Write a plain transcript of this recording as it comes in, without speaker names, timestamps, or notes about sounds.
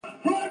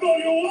That's all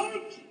you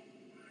want?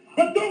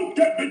 But don't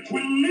get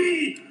between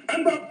me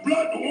and the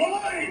blood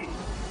wine.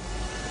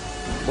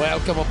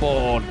 Welcome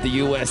aboard the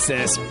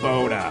USS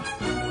Boda.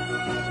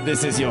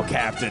 This is your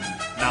captain,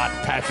 not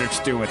Patrick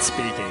Stewart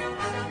speaking.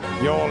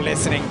 You're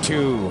listening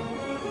to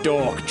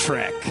Dork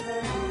Trek.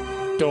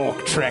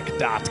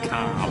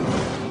 DorkTrek.com.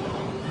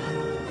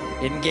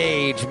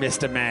 Engage,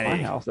 Mr. My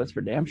Manny. house, that's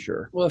for damn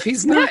sure. Well, if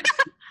he's not,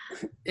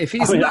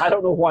 I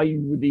don't know why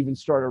you would even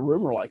start a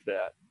rumor like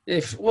that.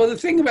 The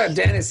thing about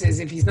Dennis is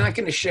if he's not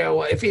going to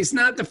show, if he's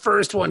not the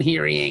first one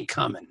here, he ain't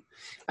coming.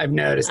 I've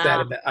noticed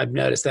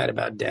that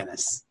about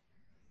Dennis.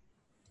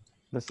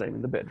 The same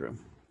in the bedroom.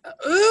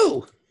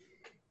 Ooh,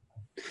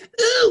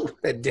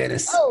 that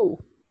Dennis. Oh,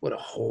 what a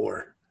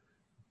whore.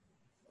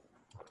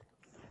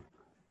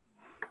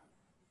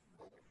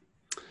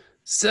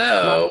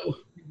 So,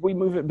 did we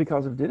move it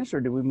because of Dennis,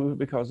 or did we move it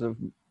because of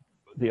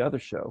the other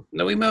show?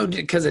 No, we moved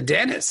it because of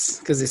Dennis,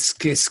 because his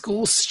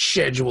school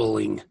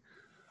scheduling.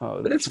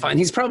 Oh, but it's fine.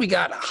 He's probably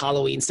got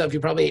Halloween stuff. He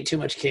probably ate too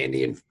much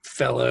candy and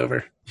fell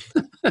over.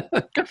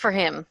 Good for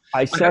him.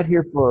 I sat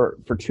here for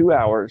 2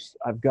 hours.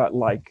 I've got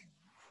like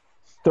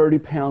 30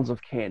 pounds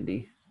of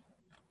candy.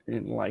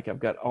 And like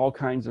I've got all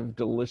kinds of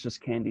delicious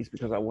candies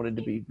because I wanted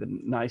to be the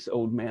nice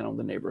old man of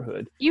the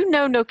neighborhood. You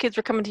know no kids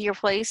were coming to your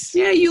place.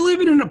 Yeah, you live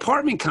in an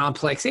apartment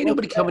complex. Ain't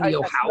nobody coming to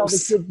your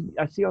house.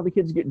 I see all the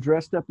kids get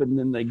dressed up and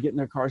then they get in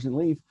their cars and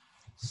leave.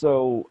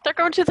 So they're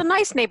going to the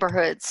nice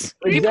neighborhoods.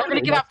 Exactly. People are going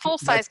to give out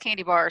full-size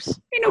candy bars.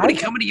 Ain't nobody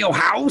coming to your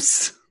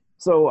house.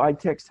 So I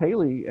text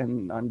Haley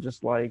and I'm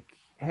just like,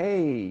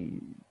 hey,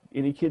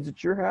 any kids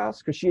at your house?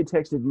 Because she had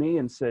texted me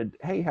and said,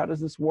 hey, how does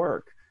this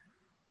work?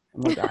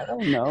 I'm like, I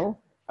don't know.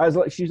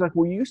 She's like,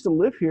 well, you used to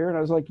live here. And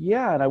I was like,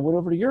 yeah. And I went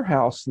over to your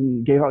house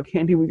and gave out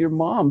candy with your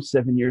mom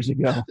 7 years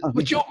ago.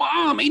 With your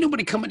mom? Ain't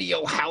nobody coming to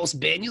your house,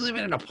 Ben. You live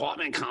in an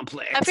apartment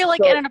complex. I feel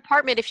like in an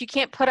apartment, if you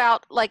can't put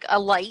out like a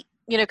light,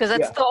 you know, because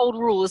that's the old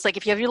rule. It's like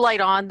if you have your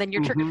light on, then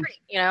you're trick-or-treat,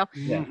 you know?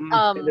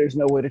 Yeah. There's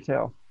no way to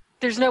tell.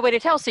 There's no way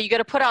to tell. So you got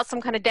to put out some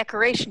kind of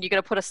decoration. You got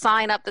to put a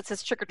sign up that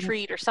says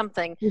trick-or-treat or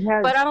something.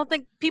 But I don't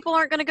think people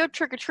aren't going to go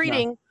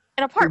trick-or-treating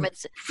in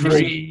apartments.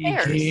 Free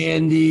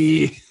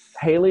candy.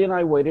 Haley and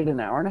I waited an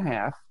hour and a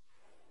half.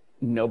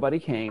 Nobody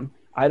came.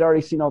 I'd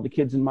already seen all the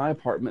kids in my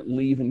apartment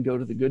leave and go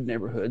to the good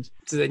neighborhoods.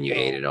 So then you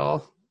ate it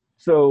all?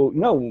 So,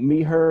 no,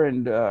 me, her,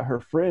 and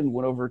her friend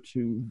went over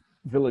to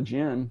Village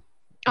Inn.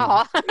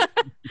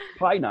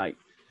 Pie night.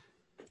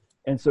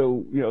 And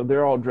so, you know,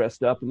 they're all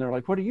dressed up, and they're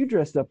like, what are you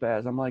dressed up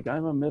as? I'm like,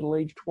 I'm a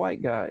middle-aged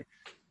white guy.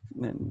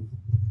 And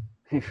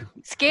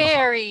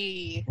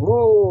scary.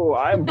 Oh,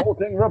 I'm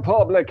voting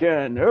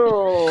Republican.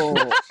 Oh,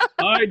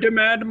 I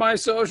demand my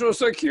Social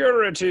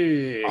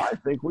Security. I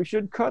think we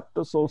should cut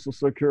the Social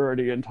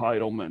Security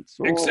entitlements.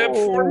 Except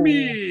for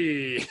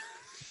me.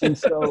 And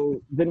so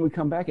then we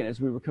come back, and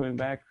as we were coming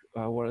back,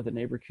 one of the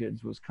neighbor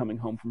kids was coming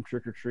home from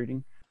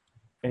trick-or-treating,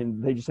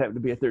 and they just happened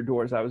to be at their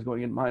door as I was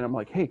going in mine. I'm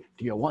like, hey,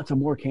 do you want some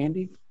more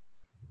candy?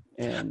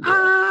 And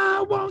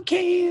I want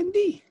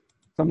candy.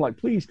 I'm like,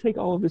 please take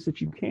all of this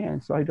if you can.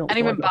 So I didn't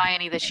even buy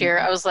any this year.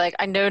 I was like,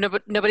 I know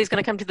nobody's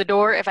going to come to the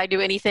door. If I do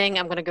anything,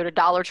 I'm going to go to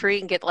Dollar Tree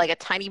and get like a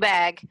tiny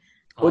bag.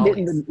 Well,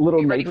 didn't the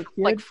little neighbor kid?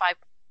 Like 5.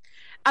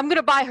 I'm going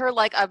to buy her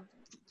like a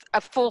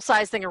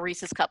full-size thing of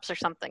Reese's Cups or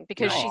something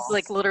because she's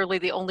like literally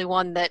the only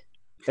one that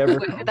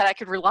I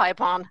could rely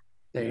upon.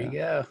 There you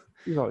go.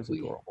 She's always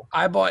adorable.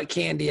 I bought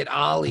candy at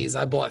Ollie's.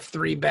 I bought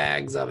 3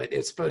 bags of it.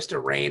 It's supposed to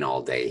rain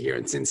all day here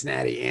in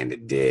Cincinnati, and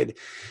it did.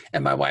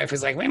 And my wife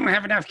was like, we don't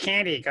have enough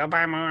candy. Go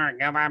buy more.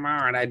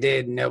 And I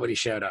did. And nobody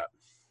showed up.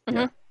 Mm-hmm.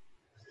 Yeah.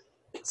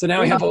 So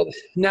now we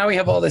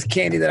have all this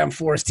candy that I'm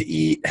forced to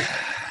eat.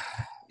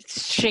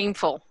 It's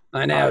shameful.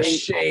 I know,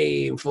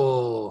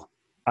 shameful.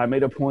 I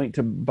made a point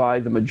to buy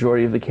the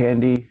majority of the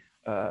candy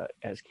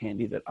as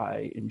candy that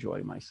I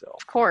enjoy myself.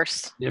 Of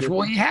course.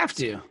 Well, you have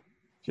to.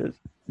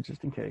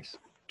 Just in case.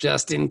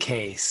 Just in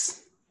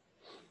case.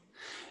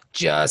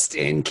 Just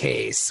in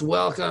case.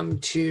 Welcome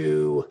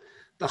to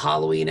the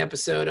Halloween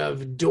episode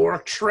of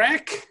Dork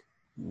Trek.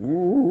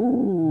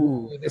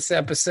 Ooh. This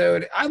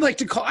episode, I like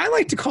to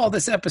call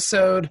this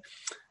episode,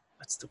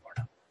 what's the word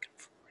I'm looking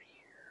for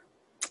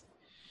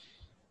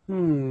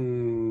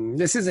here?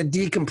 This is a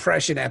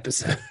decompression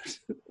episode.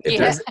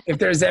 If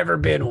there's ever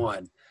been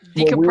one.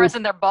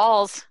 Decompressing their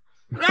balls.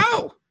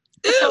 No!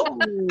 Ew!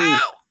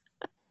 Ow!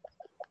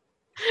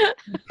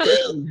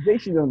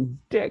 Presentation on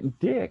dick.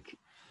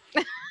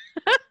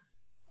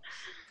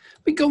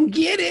 We gonna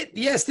get it.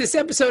 Yes, this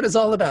episode is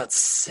all about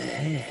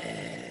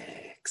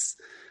sex.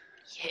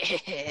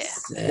 Yeah.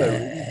 Sex.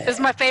 This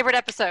is my favorite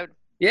episode.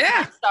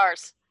 Yeah.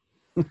 Stars.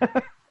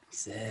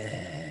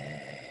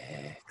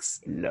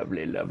 Sex.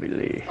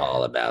 Lovely.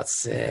 All about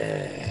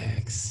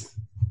sex.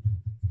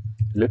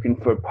 Looking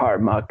for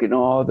Parmark in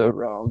all the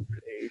wrong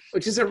place.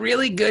 Which is a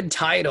really good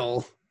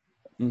title.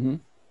 Mm-hmm.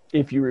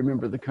 If you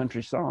remember the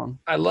country song.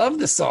 I love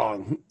the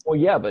song. Well,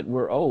 yeah, but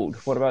we're old.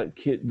 What about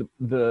the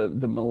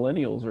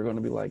millennials are going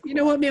to be like? You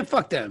know what, man?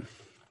 Fuck them.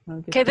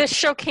 Okay, this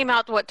show came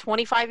out,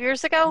 25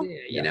 years ago? Yeah,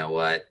 you know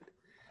what?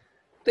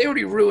 They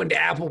already ruined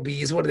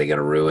Applebee's. What are they going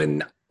to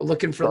ruin?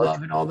 Looking for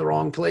love in all the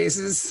wrong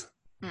places.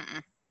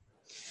 Mm-mm.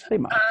 They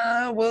might.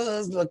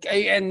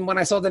 And when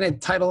I saw the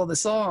title of the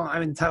song,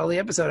 title of the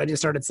episode, I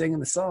just started singing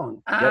the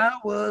song. Yep. I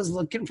was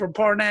looking for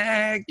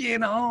Parnack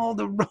in all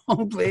the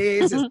wrong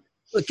places.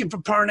 Looking for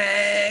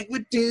Parnack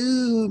with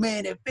too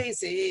many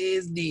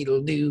faces.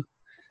 Needle do.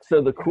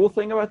 So the cool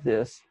thing about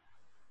this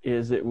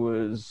is it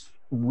was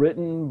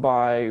written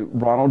by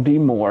Ronald D.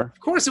 Moore. Of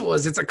course it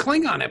was. It's a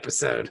Klingon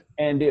episode.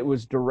 And it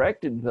was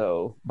directed,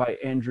 though, by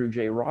Andrew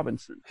J.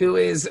 Robinson. Who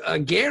is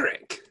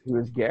Garrick. Who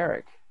is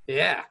Garrick.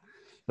 Yeah.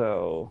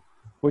 So,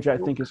 which I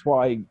think is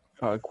why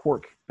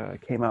Quark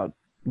came out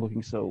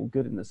looking so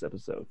good in this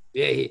episode.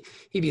 Yeah,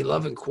 he'd be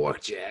loving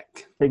Quark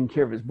Jack. Taking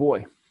care of his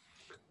boy.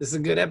 This is a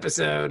good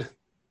episode.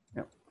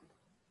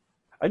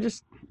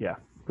 Yeah.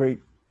 Great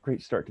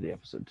start to the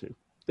episode, too.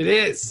 It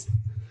is.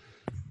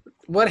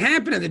 What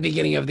happened at the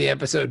beginning of the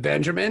episode,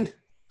 Benjamin?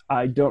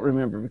 I don't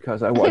remember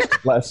because I watched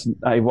it last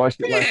night.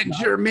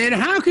 Benjamin,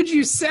 how could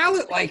you sell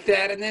it like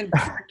that and then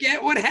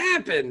forget what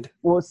happened?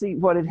 Well, see,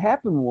 what had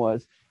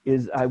happened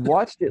is I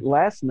watched it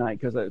last night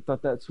because I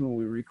thought that's when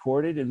we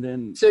recorded, and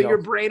then so your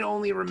brain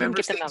only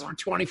remembers things for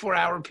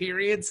 24-hour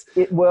periods.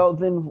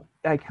 Then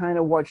I kind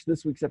of watched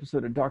this week's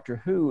episode of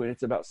Doctor Who, and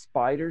it's about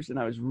spiders, and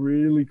I was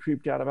really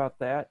creeped out about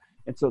that,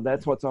 and so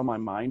that's what's on my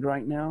mind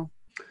right now.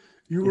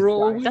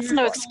 That's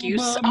no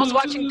excuse. I was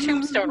watching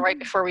Tombstone right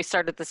before we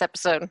started this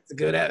episode.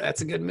 That's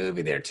a good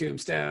movie there,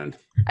 Tombstone.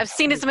 I've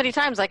seen it so many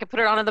times I could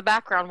put it on in the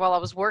background while I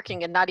was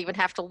working and not even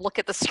have to look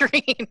at the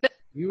screen.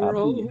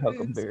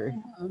 Huckleberry.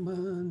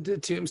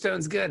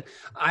 Tombstone's good.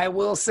 I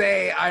will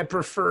say I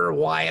prefer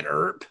Wyatt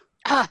Earp.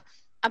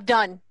 I'm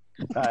done.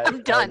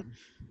 I'm done.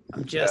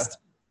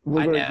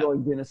 We're going to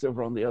join Dennis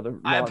over on the other.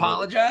 I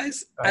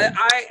apologize.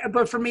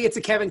 But for me, it's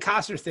a Kevin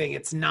Costner thing.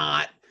 It's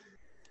not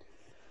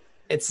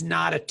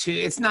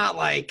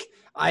like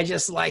I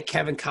just like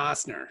Kevin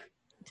Costner.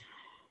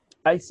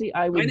 I see.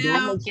 I would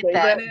normally say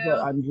that, but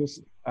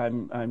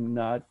I'm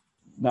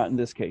not in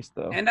this case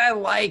though. And I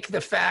like the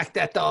fact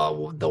that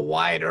the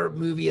Wyatt Earp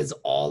movie is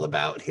all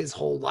about his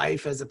whole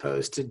life as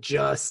opposed to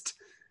just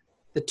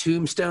the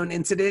Tombstone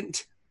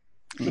incident,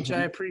 which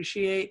I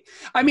appreciate.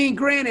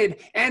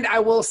 Granted, and I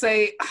will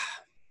say,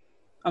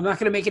 I'm not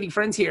going to make any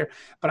friends here,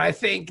 but I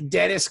think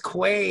Dennis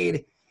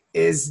Quaid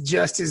is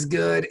just as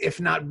good,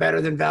 if not better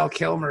than Val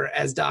Kilmer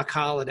as Doc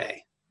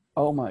Holliday.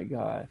 Oh my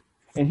God.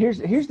 And here's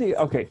the,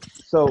 okay.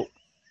 So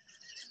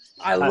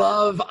I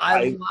love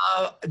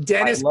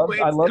Dennis Quaid.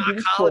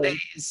 Doc Holliday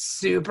is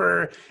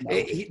super.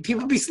 No.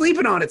 People be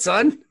sleeping on it,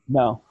 son.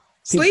 No.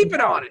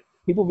 Sleeping on it.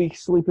 People be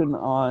sleeping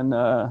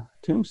on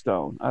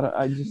Tombstone.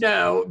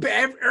 No, but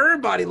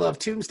everybody loved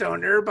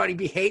Tombstone. Everybody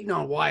be hating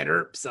on Wyatt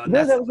Earp, son.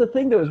 No, that was the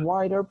thing.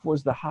 Wyatt Earp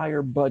was the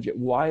higher budget.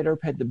 Wyatt Earp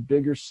had the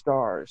bigger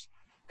stars.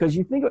 Because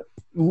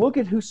look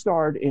at who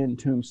starred in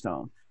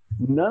Tombstone.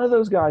 None of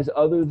those guys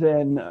other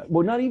than,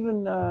 not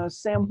even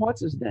Sam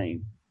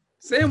What's-His-Name.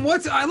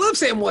 I love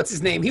Sam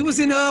What's-His-Name. He was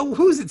in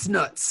Who's It's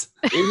Nuts.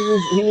 He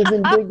was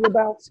in Big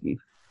Lebowski.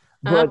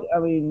 But,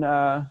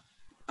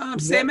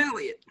 Sam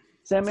Elliott.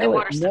 Sam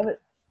Elliott.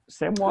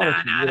 Sam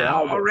Waterston.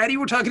 No. Already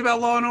we're talking about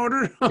Law and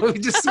Order?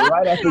 Just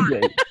right after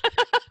the date.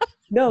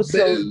 No,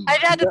 so... I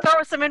had to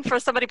throw some in for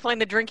somebody playing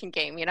the drinking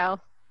game,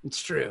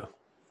 It's true.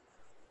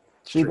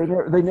 See,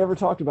 they never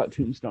talked about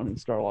Tombstone in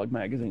Starlog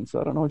magazine, so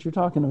I don't know what you're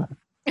talking about.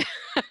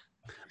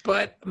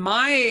 But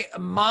my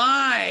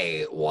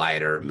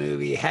Wyatt Earp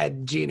movie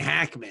had Gene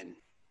Hackman.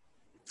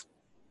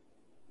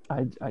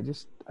 I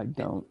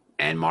don't.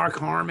 And Mark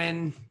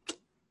Harmon.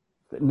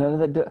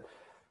 None of that.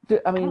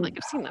 I don't think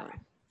I've seen that.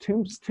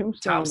 Tom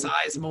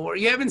Sizemore.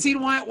 You haven't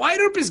seen Wyatt? Wyatt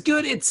Earp is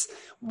good.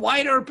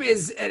 Wyatt Earp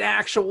is an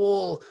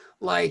actual,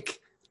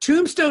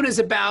 Tombstone is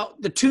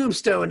about the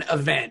Tombstone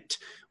event.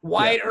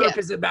 Wyatt Earp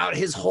is about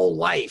his whole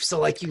life.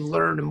 So, you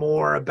learn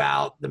more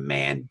about the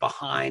man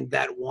behind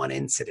that one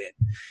incident.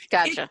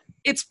 Gotcha.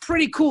 It's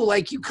pretty cool.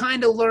 You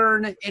kind of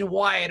learn in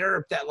Wyatt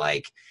Earp that,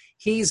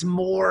 he's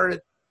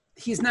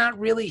not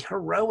really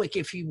heroic,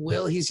 if you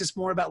will. He's just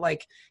more about,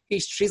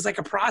 she's like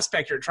a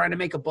prospector trying to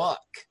make a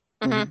buck.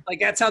 Mm-hmm.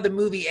 That's how the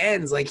movie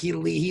ends.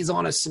 He's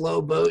on a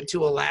slow boat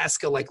to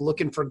Alaska,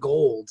 looking for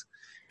gold.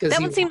 That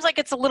one seems like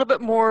it's a little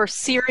bit more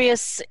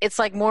serious. It's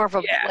more of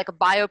a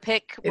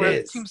biopic,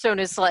 where Tombstone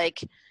is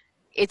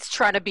it's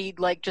trying to be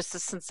just a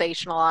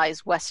sensationalized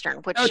Western,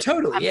 which I'm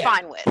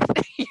fine with.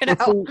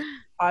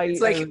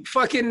 It's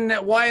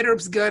fucking Wyatt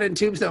Earp's gun and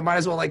Tombstone might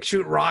as well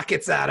shoot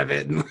rockets out of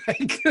it and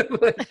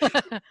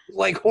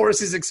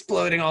horses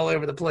exploding all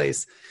over the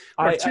place.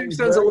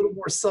 Tombstone's a little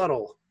more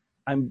subtle.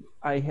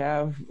 I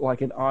have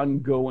an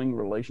ongoing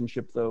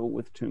relationship though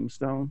with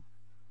Tombstone.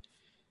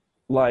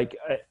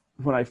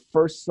 When I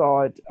first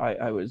saw it,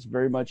 I was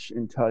very much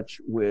in touch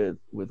with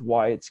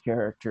Wyatt's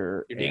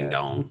character. Your ding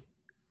dong.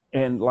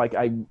 And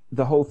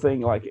the whole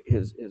thing,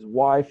 his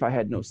wife, I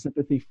had no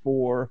sympathy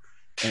for.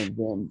 And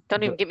then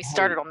don't even get me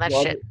started on that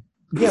shit.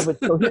 Yeah, but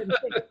so here's the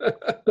thing.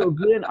 So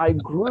then I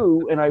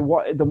grew, and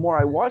the more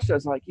I watched, I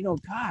was like,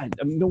 God,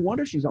 no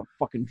wonder she's on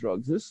fucking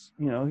drugs. This,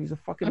 he's a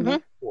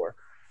fucking for.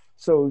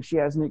 So she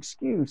has an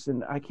excuse,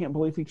 and I can't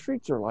believe he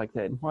treats her like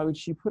that. And why would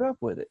she put up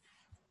with it?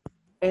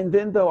 And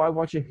then, though, I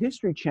watch a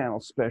History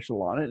Channel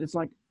special on it. It's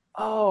like,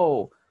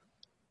 oh,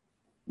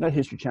 not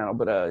History Channel,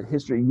 but a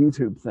History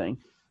YouTube thing.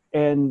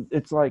 And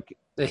it's like...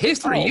 The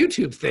History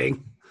YouTube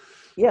thing?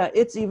 Yeah,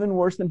 it's even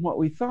worse than what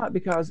we thought,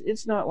 because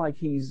it's not like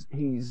he's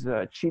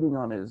cheating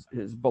on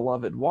his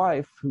beloved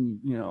wife, who,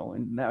 you know,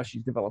 and now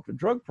she's developed a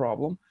drug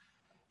problem.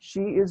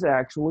 She is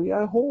actually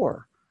a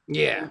whore.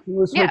 Yeah. He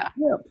was her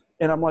pimp.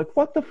 And I'm like,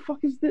 what the fuck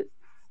is this?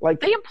 Like,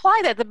 they imply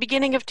that at the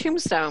beginning of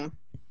Tombstone.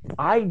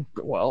 I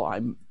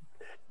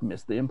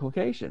missed the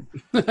implication.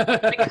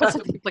 Because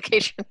of the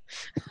implication.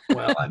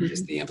 Well, I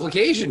missed the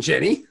implication,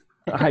 Jenny.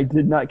 I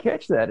did not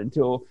catch that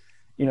until,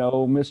 you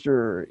know,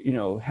 Mr. You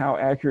know, how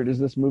accurate is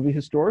this movie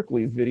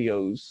historically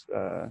videos.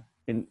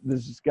 And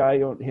this guy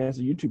has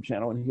a YouTube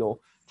channel, and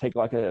he'll take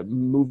like a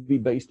movie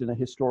based in a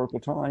historical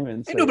time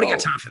and say, nobody got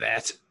time for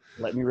that.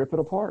 Let me rip it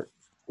apart.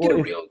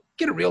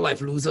 Get a real life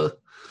loser.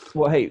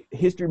 Well, hey,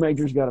 history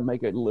majors got to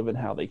make a living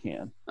how they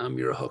can.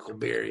 You're a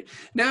huckleberry.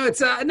 No,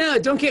 it's no.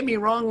 Don't get me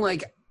wrong.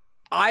 Like,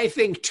 I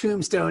think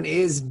Tombstone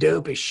is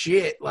dope as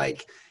shit.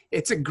 Like,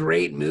 it's a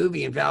great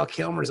movie, and Val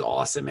Kilmer's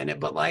awesome in it.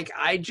 But like,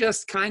 I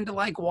just kind of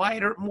like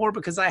Wyatt Earp more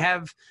because I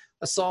have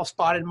a soft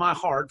spot in my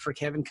heart for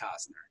Kevin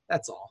Costner.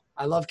 That's all.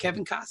 I love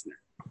Kevin Costner.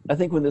 I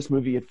think when this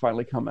movie had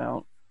finally come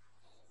out,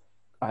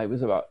 I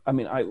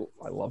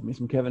love me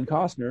some Kevin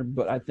Costner,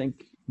 but I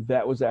think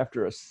that was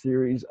after a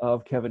series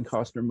of Kevin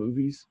Costner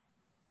movies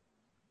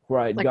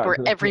where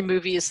every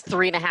movie is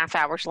 3.5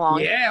 hours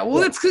long. Yeah,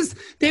 well, that's because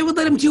they would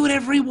let him do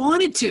whatever he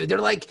wanted to. They're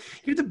like,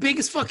 you're the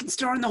biggest fucking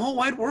star in the whole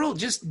wide world.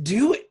 Just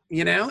do it,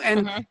 you know?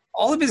 And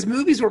all of his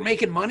movies were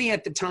making money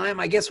at the time.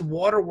 I guess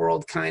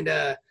Waterworld kind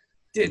of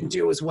didn't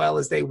do as well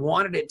as they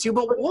wanted it to,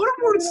 but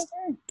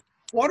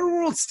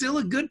Waterworld's still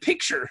a good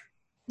picture.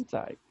 It's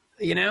all right.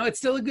 You know, it's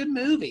still a good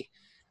movie.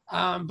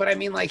 But I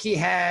mean, like,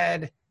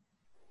 I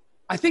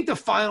think the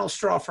final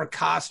straw for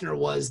Costner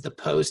was The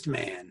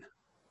Postman.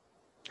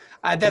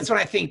 That's when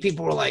I think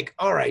people were like,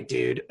 all right,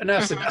 dude,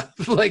 enough's enough.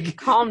 Like,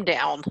 calm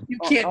down. You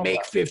can't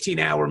make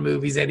 15-hour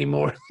movies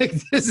anymore. Like,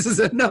 this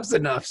is enough's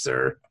enough,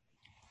 sir.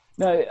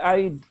 No,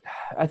 I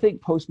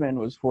think Postman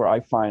was where I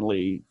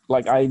finally,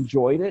 like, I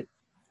enjoyed it.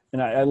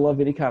 And I love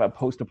any kind of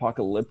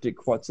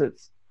post-apocalyptic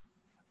what's-its.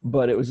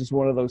 But it was just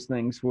one of those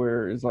things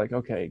where it's like,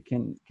 okay,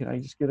 can I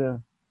just get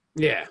a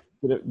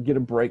get a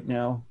break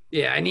now?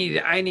 Yeah, I need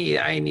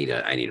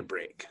a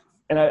break.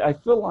 And I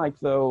feel like,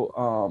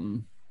 though,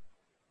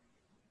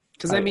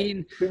 because I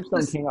mean,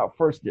 Tombstone came out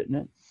first, didn't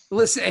it?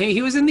 Listen,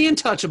 he was in The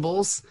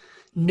Untouchables,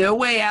 No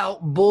Way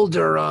Out, Bull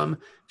Durham,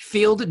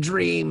 Field of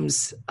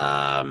Dreams,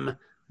 Dances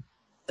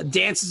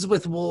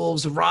with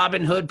Wolves,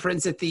 Robin Hood,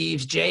 Prince of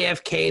Thieves,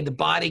 JFK, The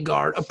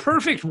Bodyguard. A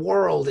Perfect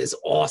World is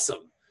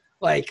awesome.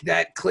 Like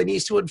that Clint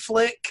Eastwood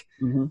flick.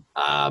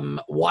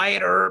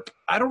 Wyatt Earp.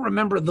 I don't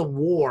remember The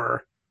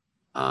War.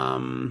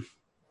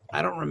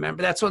 I don't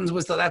remember. That's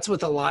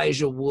with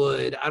Elijah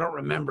Wood. I don't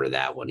remember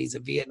that one. He's a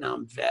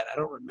Vietnam vet. I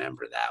don't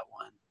remember that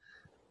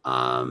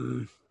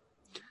one.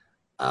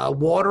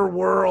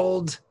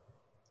 Waterworld.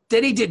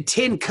 Then he did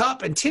Tin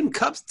Cup, and Tin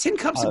Cup's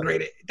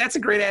that's a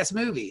great ass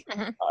movie.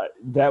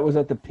 That was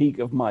at the peak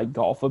of my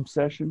golf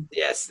obsession.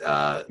 Yes.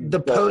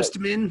 The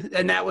Postman,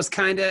 and that was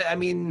kind of, I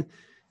mean,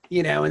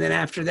 you know, and then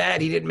after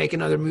that, he didn't make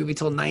another movie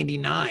till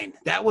 99.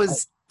 That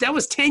was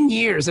 10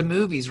 years of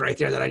movies right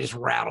there that I just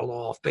rattled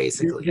off,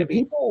 basically.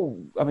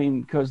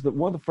 Because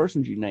one of the first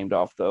ones you named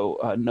off,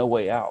 though, No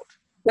Way Out.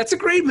 That's a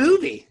great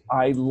movie.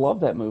 I love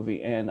that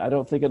movie, and I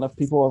don't think enough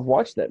people have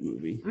watched that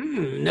movie.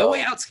 No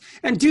Way Out.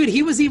 And, dude,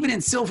 he was even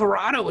in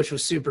Silverado, which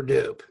was super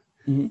dope.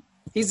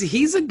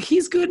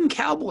 He's good in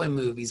cowboy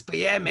movies. But,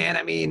 yeah, man,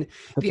 I mean,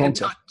 The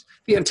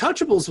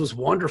Untouchables was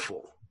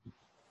wonderful.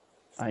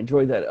 I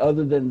enjoyed that,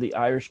 other than the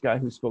Irish guy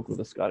who spoke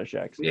with a Scottish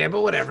accent. Yeah,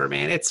 but whatever,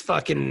 man. It's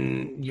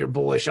fucking your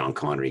boy Sean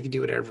Connery. He can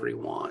do whatever he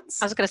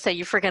wants. I was going to say,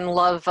 you freaking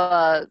love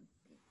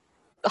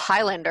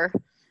Highlander.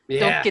 Yeah.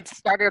 Don't get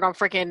started on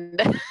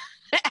freaking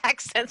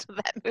accents of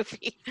that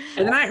movie.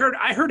 And then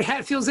I heard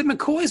Hatfields and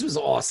McCoys was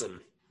awesome.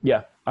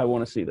 Yeah, I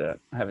want to see that.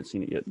 I haven't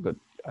seen it yet, but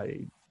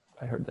I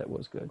heard that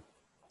was good.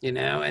 You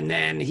know, and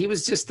then he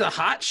was just the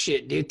hot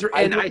shit, dude.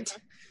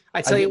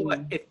 I tell you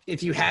what,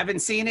 if you haven't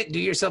seen it, do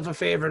yourself a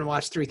favor and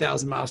watch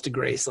 3,000 Miles to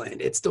Graceland.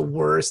 It's the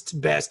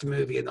best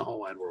movie in the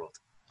whole wide world.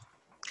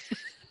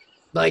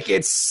 Like,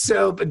 it's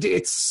so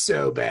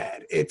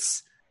bad.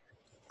 It's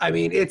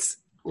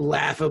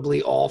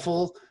laughably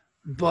awful,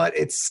 but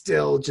it's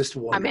still just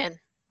wonderful.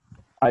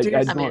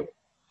 I'm in.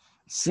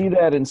 See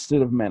that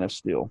instead of Man of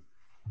Steel.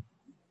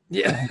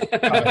 Yeah.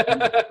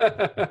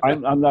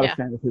 I'm not a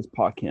fan of his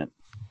Pa Kent.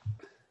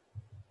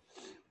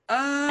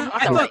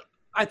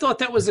 I thought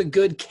that was a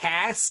good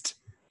cast.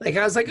 Like,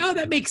 I was like, oh,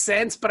 that makes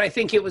sense. But I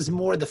think it was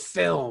more the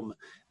film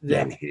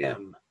than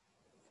him.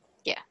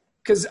 Yeah.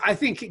 Because I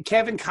think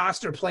Kevin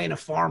Costner playing a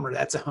farmer,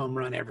 that's a home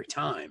run every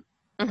time.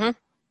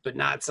 But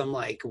not some,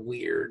 like,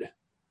 weird.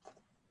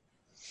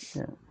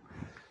 Yeah.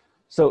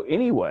 So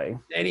anyway,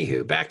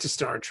 anywho, back to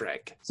Star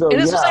Trek. So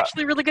this was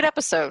actually a really good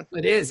episode.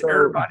 It is. So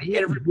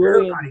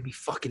everybody be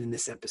fucking in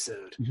this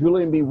episode.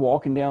 Julian be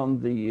walking down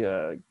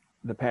the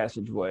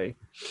passageway,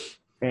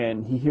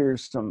 and he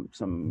hears some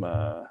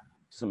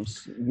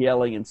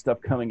yelling and stuff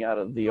coming out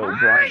of the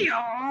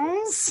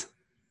O'Briens.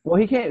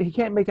 Well, he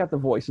can't make out the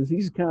voices.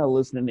 He's kind of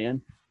listening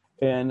in,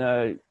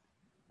 and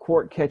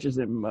Quark catches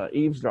him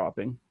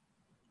eavesdropping.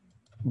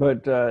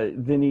 But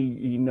then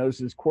he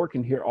notices Quark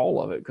can hear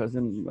all of it because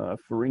them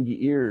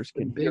Ferengi ears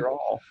can hear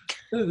all.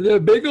 The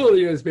big old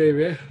ears,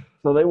 baby.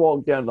 So they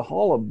walk down the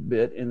hall a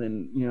bit, and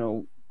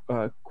then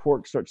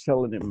Quark starts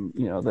telling him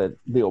that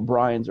the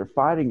O'Briens are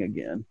fighting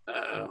again.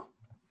 Uh-oh.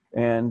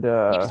 And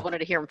he just wanted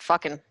to hear him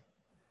fucking.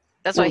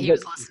 That's why he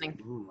was listening.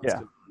 What's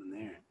going on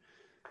there?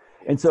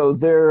 And so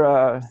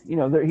they're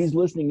he's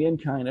listening in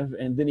kind of,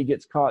 and then he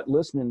gets caught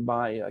listening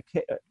by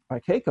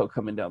Keiko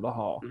coming down the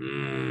hall.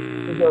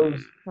 He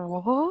goes,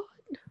 what?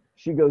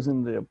 She goes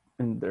in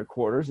their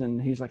quarters,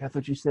 and he's like, I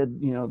thought you said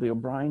the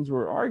O'Briens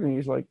were arguing.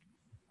 He's like,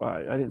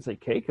 I didn't say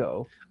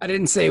Keiko. I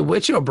didn't say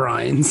which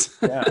O'Briens.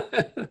 Yeah.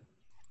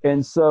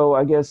 And so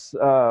I guess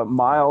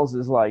Miles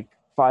is like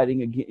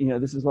fighting again.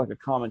 This is like a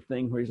common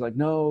thing where he's like,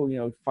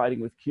 no,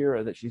 fighting with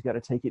Kira, that she's got to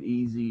take it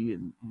easy,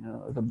 and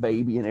the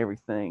baby and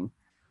everything.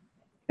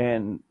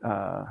 And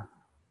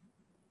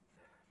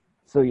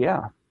so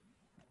yeah,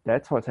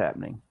 that's what's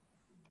happening.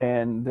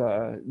 And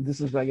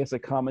this is, I guess, a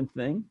common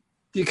thing.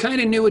 You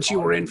kind of knew what you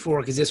were in for,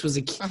 because this was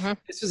a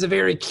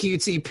very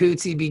cutesy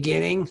pootsy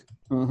beginning.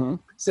 Mm-hmm.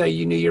 So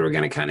you knew you were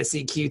going to kind of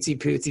see cutesy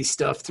pootsy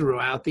stuff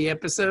throughout the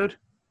episode.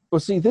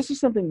 Well, see, this is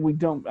something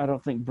I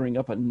don't think bring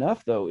up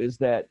enough, though, is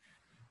that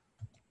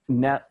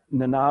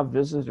Nana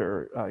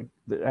Visitor,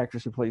 the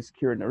actress who plays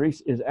Kira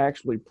Nerys, is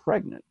actually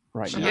pregnant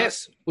right now.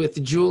 Yes,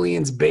 with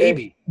Julian's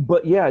baby.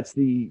 But yeah, it's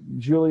the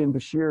Julian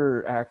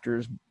Bashir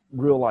actor's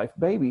real life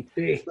baby.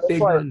 They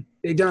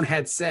done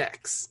had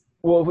sex.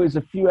 Well, it was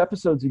a few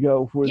episodes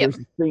ago where there's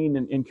a scene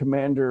in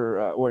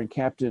Commander or in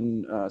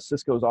Captain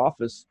Sisko's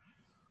office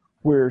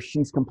where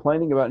she's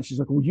complaining about it, and she's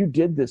like, well, you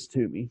did this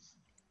to me.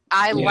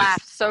 I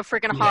laughed so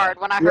freaking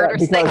hard when I heard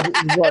her say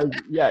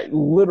that.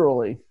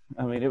 Literally.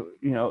 I mean,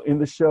 in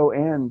the show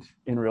and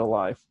in real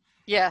life.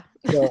 Yeah.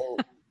 So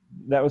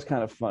that was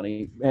kind of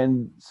funny.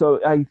 And so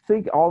I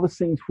think all the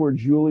scenes where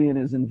Julian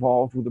is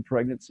involved with the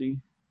pregnancy,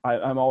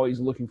 I'm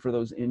always looking for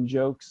those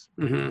in-jokes.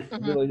 Mm-hmm. I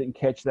really didn't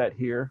catch that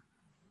here.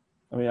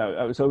 I mean,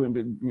 I was hoping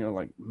to,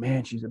 like,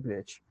 man, she's a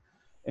bitch.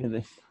 And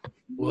then,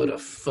 what a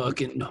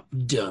fucking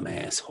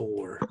dumbass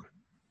whore.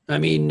 I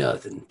mean,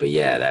 nothing. But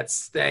yeah, that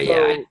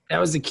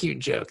was a cute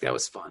joke. That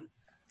was fun.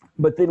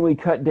 But then we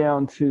cut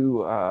down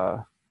to,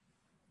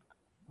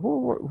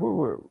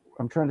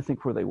 I'm trying to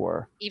think where they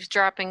were.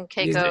 Eavesdropping,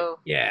 Keiko.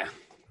 Yeah.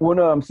 Well,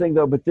 no, I'm saying,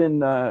 though, but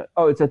then,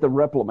 it's at the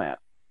Replimat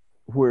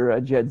where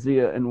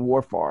Jadzia and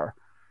Worf are.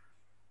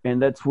 And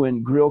that's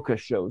when Grilka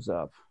shows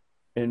up.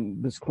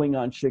 And this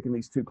Klingon chick and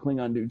these two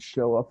Klingon dudes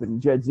show up,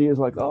 and Jadzia's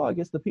like, oh, I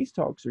guess the peace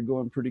talks are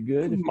going pretty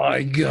good.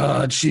 My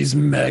God, she's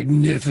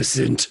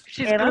magnificent.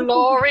 She's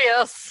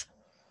glorious.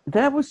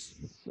 That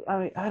was,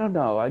 I don't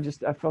know. I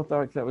felt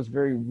like that was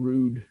very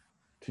rude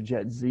to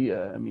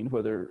Jadzia. I mean,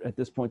 whether at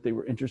this point they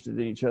were interested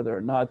in each other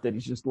or not, that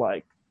he's just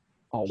like,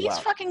 oh, he's wow.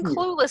 fucking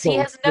clueless. He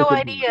has no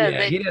idea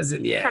that he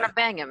doesn't. Yeah, trying to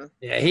bang him.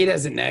 Yeah, he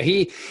doesn't know.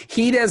 He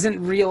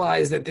doesn't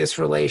realize that this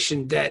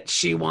relation, that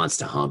she wants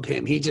to hump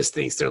him. He just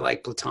thinks they're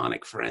like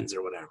platonic friends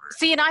or whatever.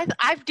 See, and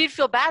I did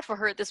feel bad for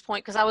her at this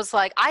point, because I was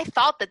like, I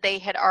thought that they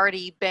had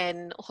already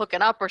been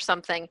hooking up or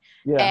something.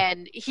 Yeah.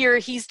 And here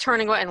he's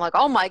turning away and like,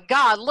 oh my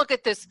God, look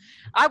at this.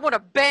 I want to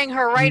bang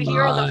her right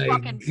here in the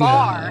fucking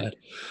bar.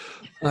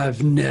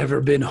 I've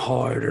never been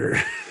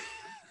harder.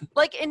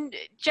 Like, and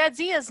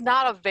Jadzia is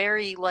not a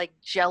very, like,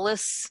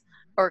 jealous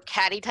or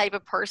catty type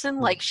of person.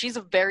 Like, she's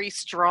a very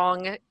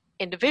strong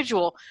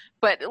individual.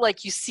 But,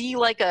 like, you see,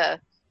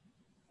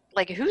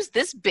 who's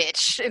this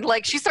bitch? And,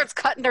 like, she starts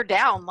cutting her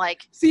down.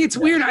 Like, see, it's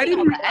weird. I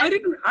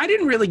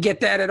didn't really get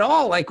that at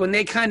all. Like, when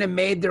they kind of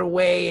made their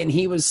way and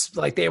he was,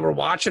 like, they were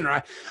watching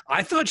her,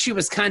 I thought she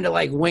was kind of,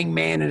 like,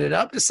 wingmanning it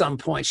up to some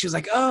point. She was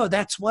like, oh,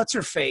 that's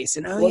what's-her-face.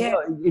 And, yeah.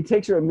 No, it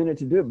takes her a minute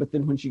to do it, but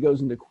then when she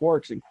goes into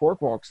Quark's and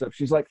Quark walks up,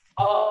 she's like,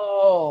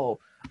 oh,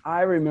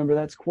 I remember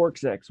that's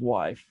Quark's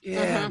ex-wife.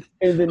 Yeah.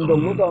 And then the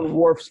look on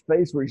Worf's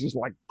face where he's just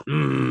like,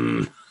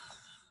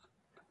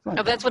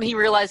 Oh, that's when he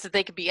realized that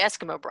they could be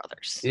Eskimo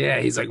brothers.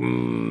 Yeah, he's like,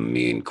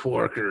 me and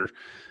Quark are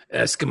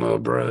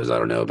Eskimo bros. I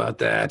don't know about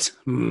that.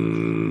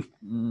 And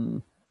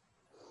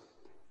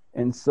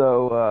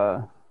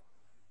so,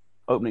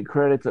 opening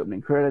credits,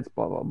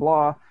 blah, blah,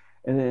 blah.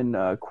 And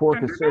then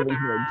Quark is serving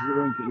her a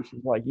drink, and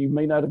she's like, you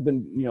may not have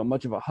been,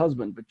 much of a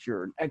husband, but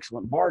you're an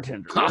excellent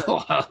bartender.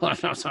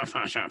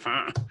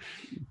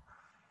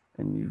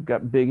 And you've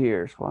got big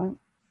ears. What?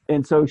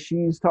 And so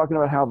she's talking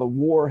about how the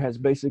war has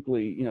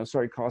basically,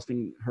 started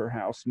costing her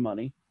house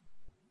money,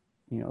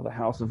 the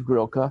house of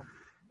Grilka.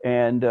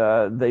 And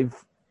they've,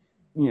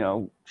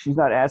 she's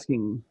not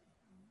asking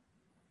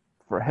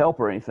for help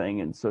or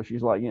anything. And so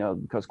she's like,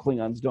 because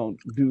Klingons don't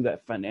do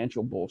that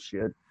financial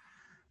bullshit.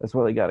 That's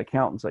why they got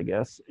accountants, I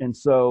guess. And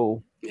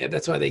so yeah,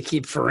 that's why they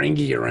keep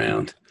Ferengi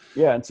around.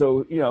 Yeah, and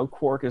so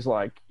Quark is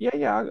like,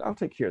 yeah, I'll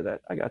take care of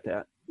that. I got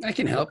that. I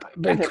can help,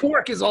 but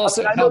Quark is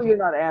also. I know you're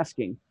not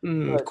asking.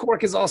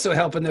 Quark is also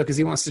helping though because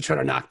he wants to try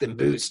to knock them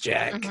boots,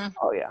 Jack. Mm-hmm.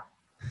 Oh yeah.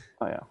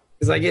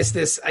 Because I guess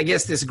this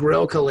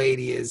Grilka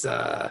lady is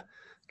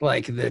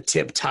like the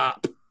tip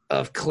top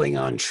of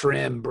Klingon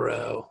trim,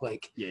 bro.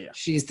 Like,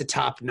 she's the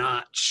top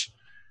notch.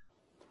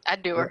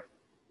 I'd do her.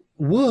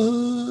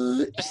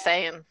 What? Just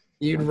saying.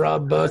 You'd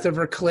rub both of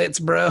her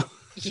clits, bro.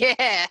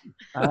 Yeah.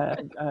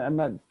 I'm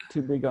not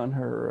too big on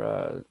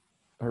her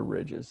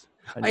ridges.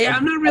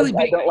 I'm not really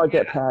big. I don't like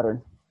that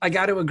pattern. I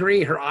got to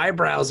agree. Her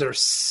eyebrows are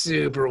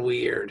super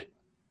weird.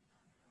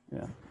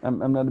 Yeah,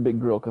 I'm not a big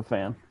Grilka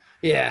fan.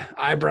 Yeah,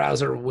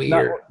 eyebrows are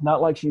weird.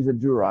 Not like she's a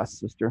Duras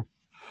sister.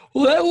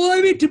 Well,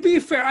 I mean, to be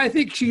fair, I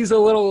think she's a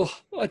little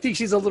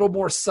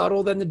more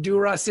subtle than the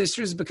Duras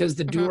sisters because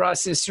the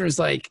Duras sisters,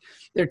 like,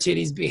 their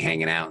titties be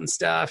hanging out and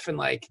stuff, and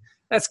like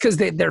that's because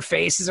their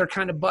faces are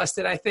kind of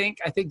busted. I think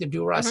the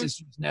Duras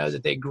sisters know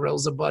that their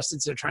grills are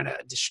busted, so they're trying to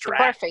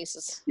distract. Our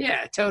faces.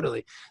 Yeah,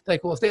 totally.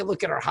 Like, well, if they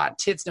look at our hot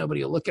tits,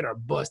 nobody will look at our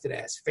busted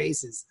ass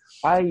faces.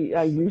 I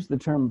used the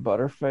term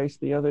butterface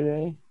the other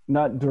day.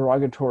 Not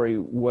derogatory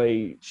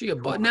way.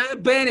 No,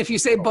 Ben, if you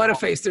say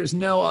butterface, there's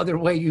no other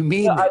way you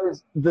mean it.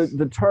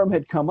 The term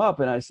had come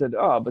up, and I said,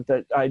 but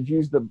that I'd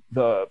used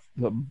the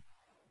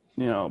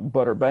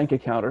butter bank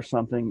account or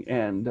something,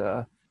 and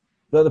the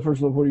other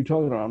person was, what are you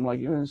talking about? I'm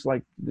like, it's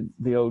like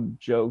the old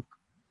joke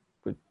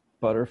with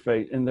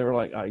butterface, and they were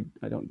like, I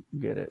don't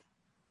get it.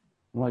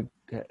 I'm like,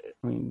 I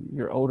mean,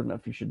 you're old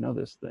enough, you should know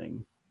this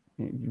thing.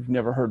 You've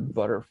never heard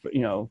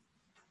butterface.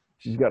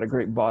 She's got a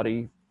great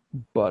body.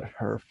 But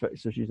her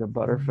face, so she's a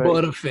butterface.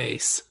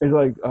 Butterface. It's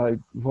like,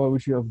 why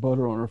would she have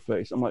butter on her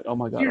face? I'm like, oh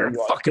my god, you're a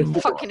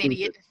fucking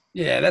idiot.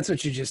 Yeah, that's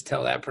what you just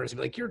tell that person.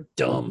 Like, you're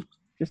dumb.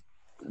 Just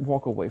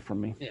walk away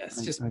from me.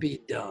 Yes,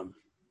 be dumb.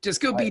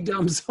 Just go be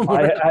dumb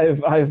somewhere.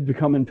 I have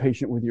become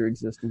impatient with your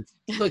existence.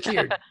 Look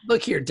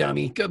here,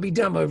 dummy. Go be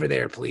dumb over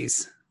there,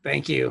 please.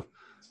 Thank you.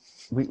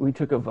 We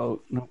took a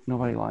vote. No,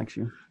 nobody likes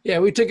you. Yeah,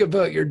 we took a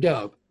vote. You're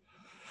dumb.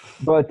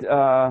 But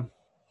yeah,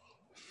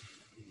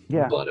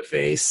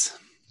 butterface.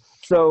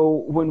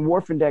 So when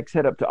Worf and Dax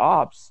head up to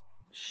Ops,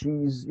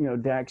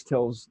 Dax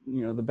tells,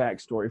 the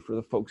backstory for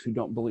the folks who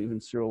don't believe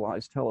in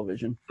serialized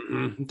television.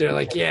 Mm-hmm. They're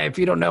like, yeah, if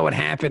you don't know what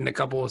happened a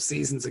couple of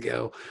seasons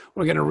ago,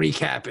 we're going to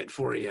recap it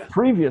for you.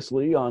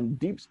 Previously on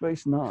Deep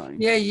Space Nine.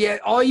 Yeah.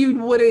 All you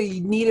would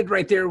have needed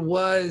right there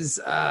was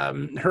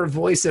her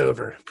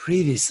voiceover.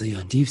 Previously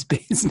on Deep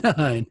Space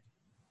Nine.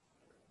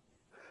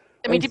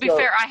 I mean, to be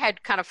fair, I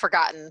had kind of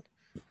forgotten.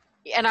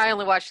 And I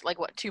only watched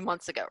 2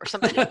 months ago or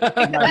something.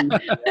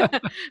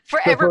 For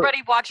everybody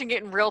watching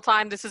it in real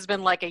time, this has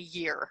been like a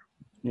year.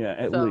 Yeah,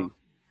 at least.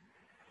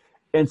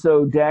 And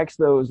so Dax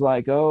though is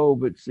like, oh,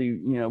 but see,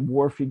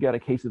 Worf, he got a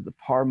case of the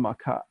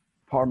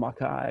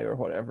Parmakai or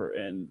whatever,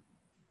 and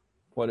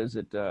what is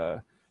it?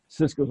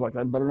 Cisco's like,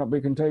 that better not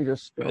be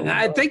contagious.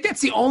 I think that's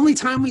the only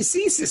time we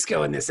see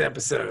Cisco in this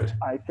episode.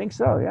 I think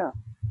so, yeah.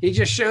 He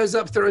just shows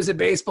up, throws a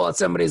baseball at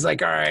somebody's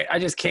like, all right, I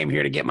just came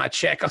here to get my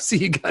check. I'll see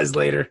you guys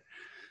later.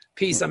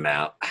 Peace, I'm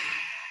out.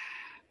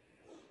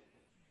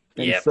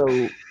 And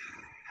so,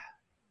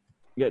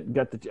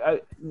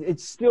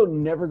 it's still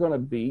never going to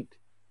beat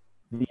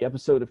the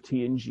episode of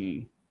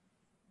TNG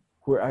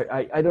where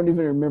I don't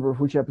even remember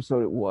which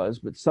episode it was,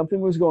 but something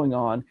was going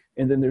on,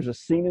 and then there's a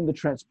scene in the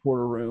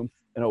transporter room,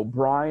 and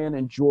O'Brien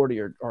and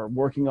Geordi are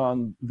working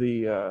on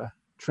the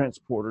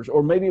transporters,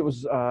 or maybe it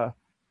was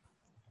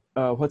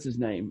what's his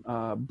name,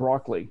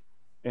 Broccoli,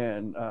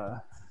 and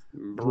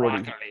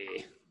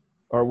Broccoli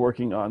are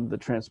working on the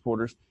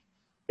transporters,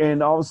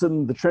 and all of a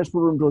sudden the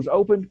transport room doors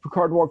open.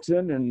 Picard walks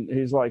in and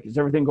he's like, "Is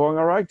everything going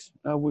all right?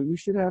 We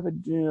should have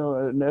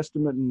an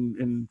estimate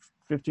in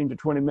 15 to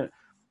 20 minutes.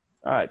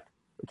 All right,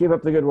 keep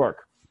up the good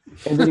work."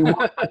 And then he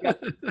walked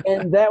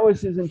and that was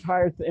his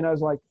entire thing. And I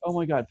was like, "Oh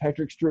my God,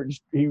 Patrick Stewart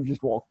he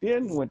just walked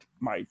in, went,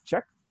 my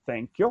check,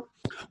 thank you."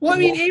 Well,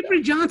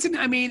 Avery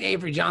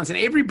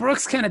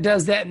Brooks kind of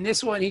does that in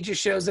this one. He just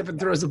shows up and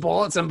throws a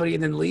ball at somebody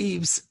and then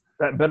leaves.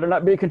 That better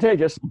not be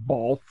contagious.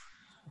 Ball.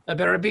 That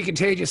better be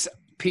contagious.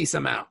 Peace,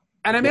 I'm out.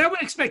 And I mean, I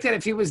would expect that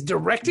if he was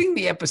directing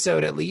the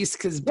episode at least,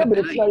 because but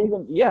it's not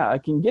even. Yeah, I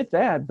can get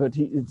that, but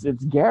it's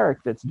Garrick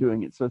that's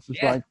doing it, so it's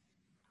just like,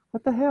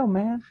 what the hell,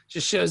 man?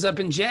 Just shows up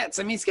in jets.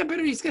 I mean, he's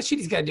got shit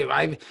he's got to do.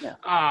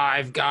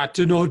 I've got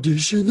an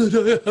audition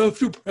that I have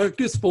to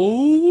practice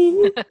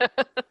for.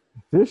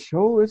 This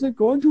show isn't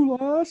going to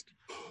last.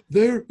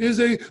 There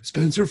is a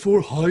Spencer for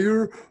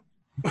Hire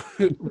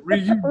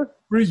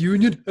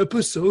reunion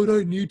episode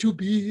I need to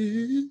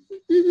be.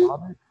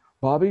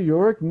 Bobby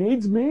York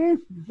needs me.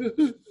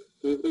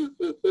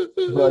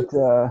 But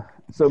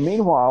so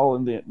meanwhile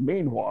in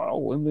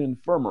the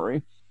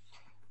infirmary,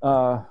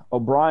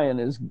 O'Brien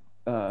is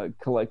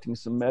collecting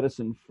some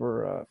medicine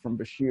from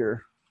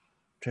Bashir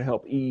to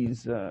help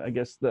ease. I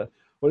guess the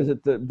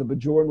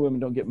Bajoran women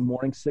don't get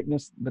morning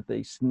sickness, but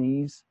they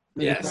sneeze.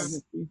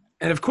 Yes,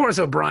 And of course,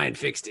 O'Brien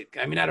fixed it.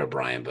 I mean, not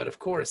O'Brien, but of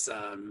course,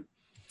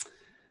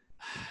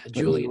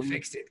 Julian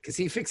fixed it because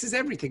he fixes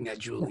everything. That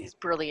Julian, he's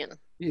brilliant.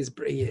 He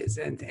is,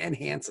 and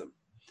handsome.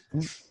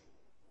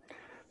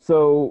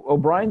 So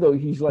O'Brien, though,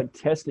 he's like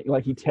testing,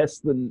 like he tests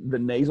the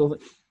nasal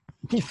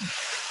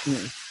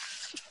thing.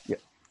 Yeah,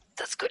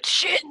 that's good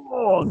shit.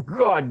 Oh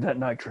God, that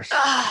nitrous.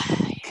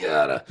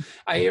 God,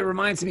 it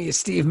reminds me of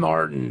Steve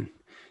Martin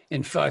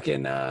in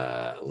fucking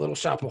Little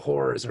Shop of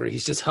Horrors, where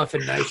he's just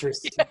huffing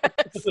nitrous.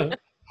 Yes.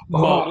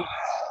 Oh.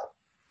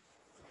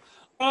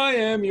 I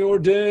am your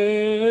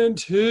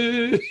dentist.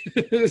 Who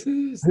was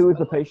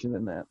the patient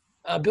in that?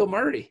 Bill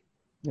Murray.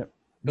 Yep.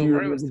 Bill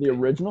Murray was the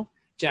original.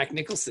 Jack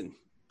Nicholson.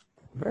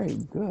 Very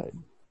good.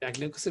 Jack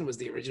Nicholson was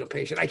the original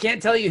patient. I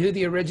can't tell you who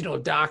the original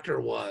doctor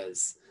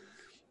was,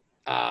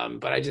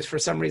 but for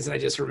some reason, I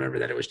just remember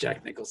that it was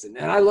Jack Nicholson.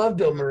 And I love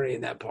Bill Murray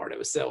in that part. It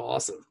was so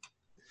awesome.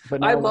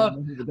 But I love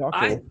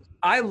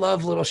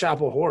Little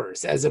Shop of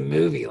Horrors as a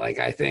movie. Like,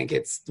 I think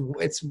it's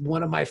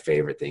one of my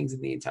favorite things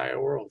in the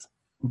entire world.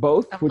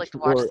 Both, which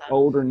were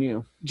old or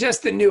new?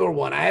 Just the newer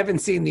one. I haven't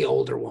seen the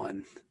older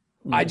one.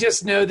 I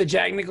just know the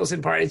Jack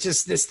Nicholson part. It's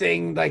just this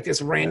thing, like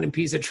this random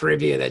piece of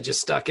trivia that just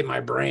stuck in my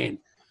brain.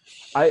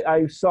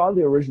 I saw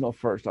the original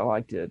first. I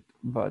liked it,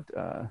 but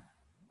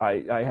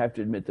I have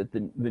to admit that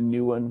the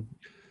new one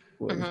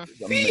was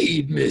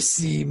Feed Miss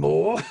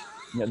Seymour.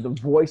 Yeah, the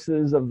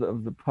voices of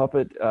the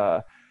puppet.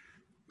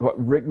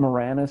 Rick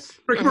Moranis.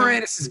 Rick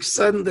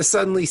Moranis' the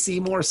Suddenly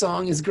Seymour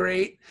song is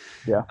great.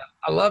 Yeah.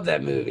 I love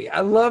that movie.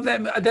 I love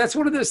that. That's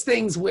one of those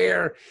things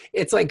where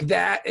it's like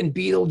that and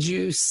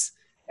Beetlejuice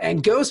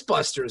and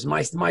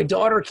Ghostbusters. My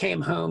daughter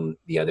came home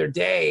the other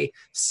day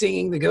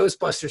singing the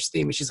Ghostbusters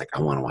theme, and she's like,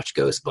 I want to watch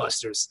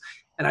Ghostbusters.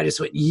 And I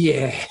just went,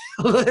 yeah,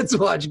 let's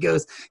watch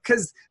Ghost.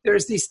 Because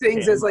there's these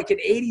things as like an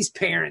 80s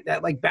parent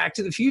that like Back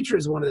to the Future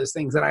is one of those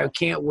things that I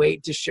can't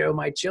wait to show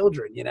my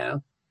children, you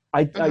know?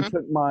 I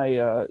took my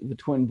the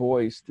twin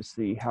boys to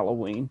see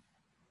Halloween.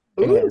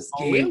 Ooh,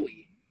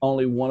 scary.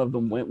 Only one of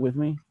them went with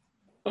me.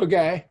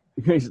 Okay.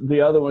 Because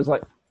the other one's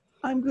like,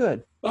 I'm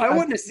good. I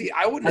wouldn't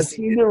have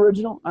seen the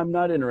original. I'm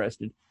not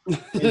interested.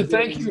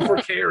 Thank you for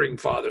caring,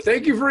 Father.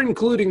 Thank you for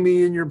including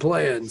me in your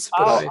plans.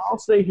 But I'll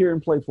stay here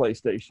and play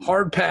PlayStation.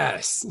 Hard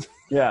pass.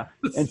 Yeah.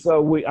 And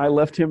so I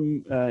left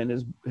him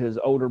and his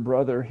older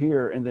brother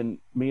here, and then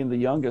me and the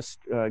youngest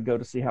go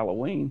to see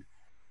Halloween.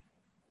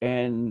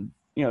 And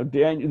you know,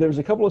 there's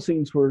a couple of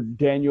scenes where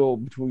Daniel,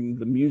 between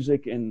the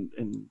music and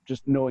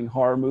just knowing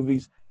horror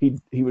movies,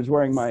 he was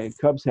wearing my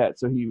Cubs hat,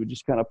 so he would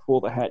just kind of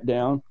pull the hat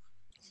down,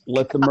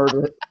 let the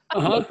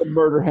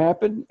murder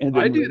happen, and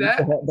then I do that.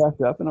 The hat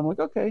back up, and I'm like,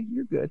 okay,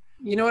 you're good.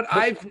 You know what?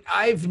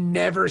 I've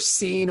never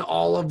seen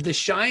all of The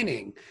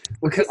Shining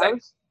because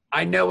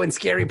I know when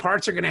scary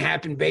parts are going to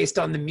happen based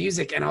on the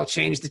music, and I'll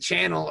change the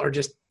channel or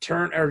just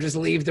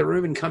leave the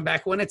room and come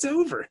back when it's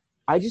over.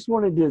 I just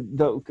wanted to,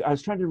 though, I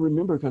was trying to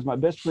remember because my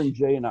best friend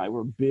Jay and I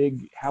were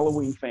big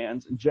Halloween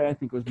fans, and Jay, I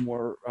think, was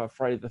more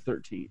Friday the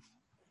 13th.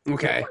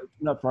 Okay.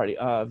 Not Friday,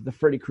 the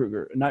Freddy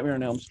Krueger, Nightmare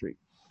on Elm Street.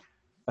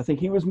 I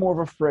think he was more of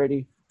a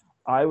Freddy.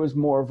 I was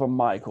more of a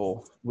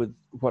Michael with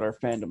what our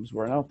fandoms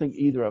were, and I don't think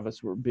either of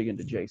us were big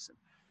into Jason.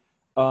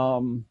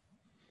 And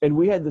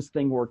we had this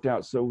thing worked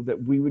out so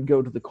that we would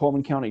go to the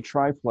Coleman County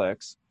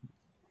Triplex.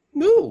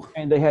 Ooh.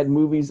 And they had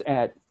movies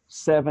at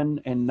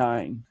 7 and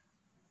 9.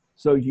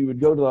 So you would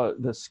go to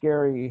the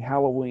scary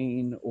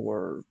Halloween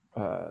or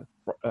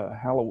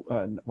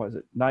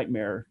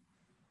Nightmare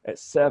at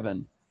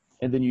 7,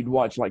 and then you'd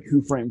watch like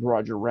Who Framed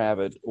Roger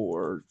Rabbit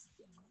or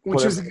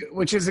which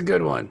is a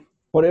good one.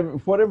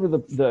 Whatever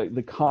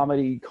the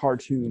comedy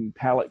cartoon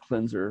palate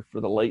cleanser for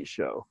the Late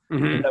Show.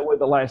 Mm-hmm. That way,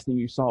 the last thing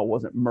you saw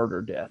wasn't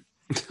murder death.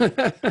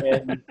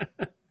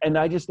 and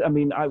I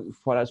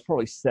was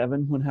probably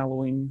 7 when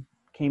Halloween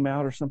came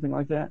out or something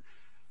like that,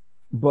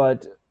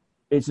 but.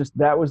 It's just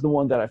that was the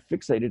one that I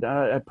fixated.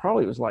 I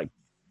probably was like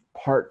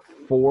part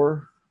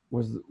 4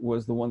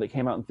 was the one that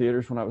came out in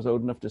theaters when I was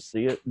old enough to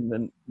see it, and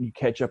then you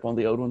catch up on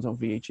the old ones on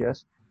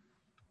VHS.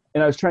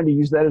 And I was trying to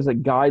use that as a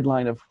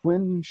guideline of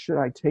when should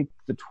I take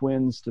the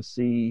twins to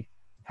see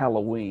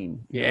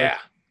Halloween? Yeah.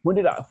 When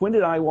did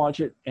I watch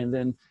it, and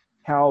then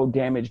how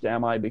damaged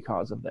am I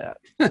because of that?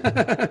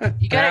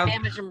 You gotta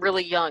damage them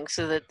really young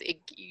so that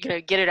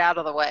get it out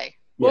of the way.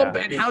 Well, yeah.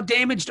 Ben, how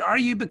damaged are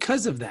you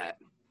because of that?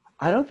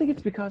 I don't think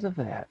it's because of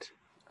that.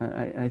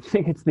 I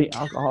think it's the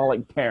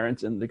alcoholic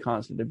parents and the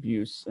constant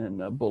abuse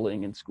and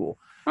bullying in school.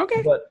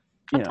 Okay. But,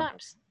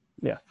 sometimes.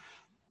 Yeah.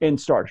 In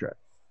Star Trek.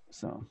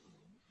 So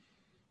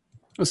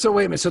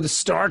wait a minute. So the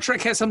Star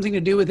Trek has something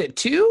to do with it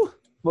too?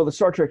 Well, the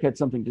Star Trek had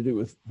something to do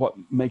with what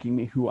making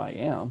me who I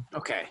am.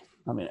 Okay.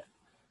 I mean,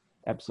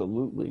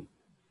 absolutely.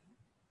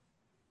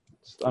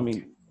 I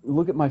mean,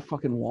 look at my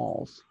fucking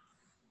walls.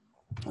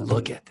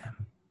 Look at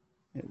them.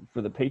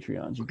 For the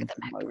Patreons, you can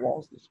see my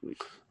walls this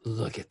week.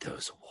 Look at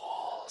those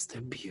walls.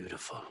 They're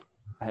beautiful.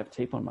 I have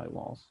tape on my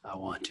walls. I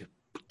want to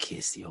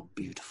kiss your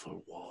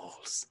beautiful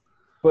walls.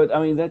 But,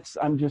 I mean,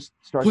 I'm just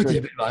Star Trek. Put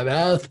them in my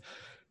mouth.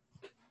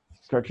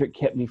 Star Trek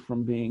kept me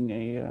from being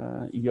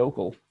a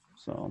yokel.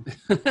 So,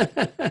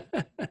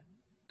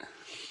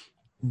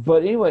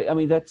 but anyway, I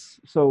mean, that's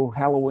so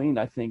Halloween.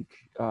 I think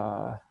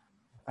I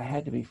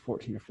had to be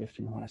 14 or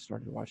 15 when I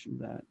started watching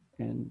that,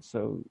 and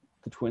so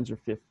the twins are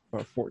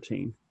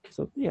 14.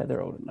 So yeah,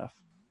 they're old enough.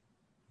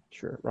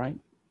 Sure, right?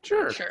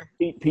 Sure.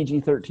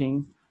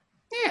 PG-13.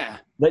 Yeah.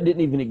 That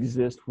didn't even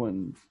exist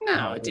when.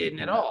 No, it didn't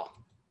at all.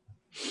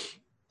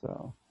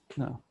 So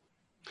no,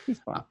 he's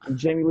fine. And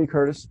Jamie Lee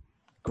Curtis,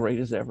 great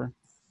as ever.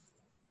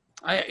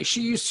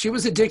 She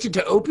was addicted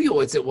to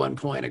opioids at one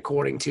point,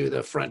 according to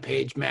the Front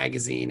Page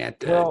magazine at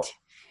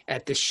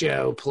the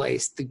show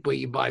place, the way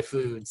you buy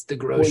foods, the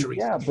groceries.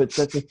 Well, yeah, but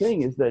that's the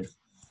thing is that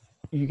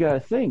you got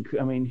to think.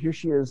 I mean, here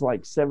she is,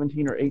 like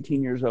 17 or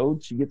 18 years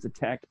old. She gets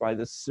attacked by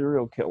this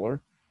serial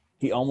killer.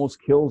 He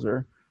almost kills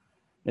her,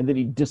 and then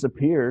he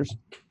disappears.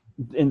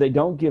 And they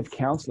don't give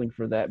counseling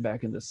for that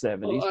back in the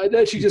 70s. Well,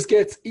 then she just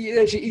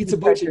she eats a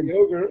bunch of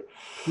yogurt.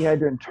 She had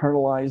to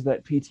internalize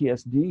that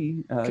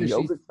PTSD.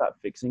 Yogurt's not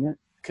fixing it.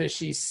 Because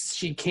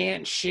she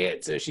can't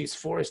shit, so she's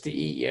forced to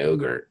eat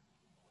yogurt.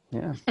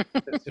 Yeah.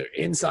 Her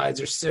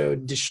insides are so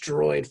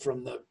destroyed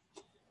from the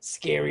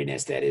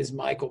scariness that is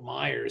Michael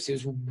Myers,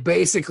 who's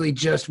basically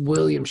just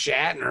William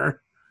Shatner.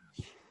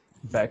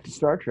 Back to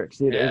Star Trek.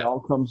 See, it all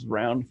comes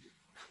round.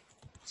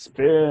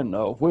 Spin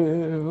a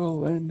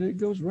wheel and it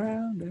goes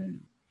round.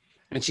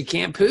 And she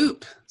can't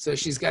poop, so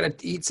she's got to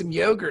eat some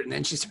yogurt, and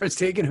then she starts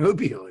taking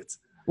opioids.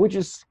 Which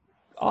is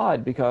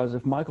odd, because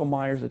if Michael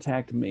Myers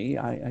attacked me,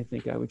 I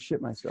think I would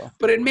shit myself.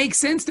 But it makes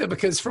sense, though,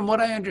 because from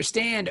what I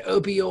understand,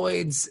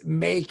 opioids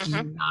make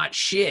you not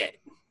shit.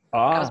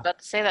 I was about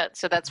to say that.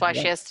 So that's why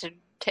she has to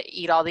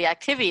eat all the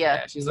Activia.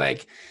 Yeah, she's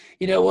like,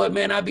 you know what,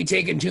 man, I'd be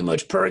taking too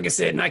much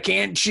Percocet and I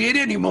can't shit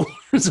anymore.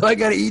 So I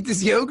got to eat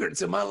this yogurt.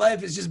 So my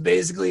life is just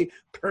basically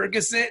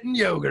Percocet and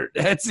yogurt.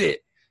 That's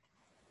it.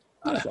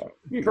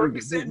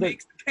 Percocet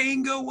makes the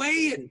pain go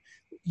away and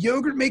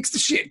yogurt makes the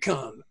shit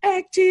come.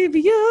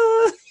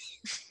 Activia.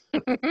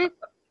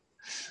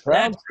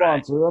 Proud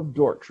sponsor of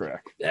Dork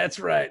Trek. That's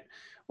right.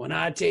 When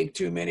I take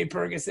too many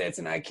Percocets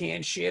and I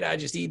can't shit, I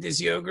just eat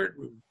this yogurt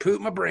and poop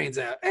my brains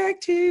out.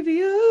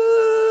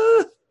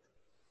 Activia.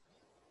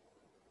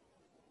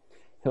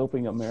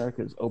 Helping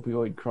America's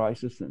opioid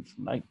crisis since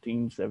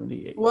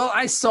 1978. Well,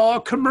 I saw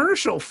a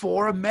commercial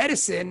for a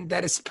medicine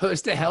that is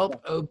supposed to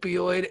help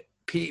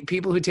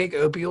people who take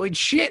opioid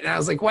shit. And I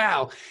was like,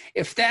 wow,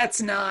 if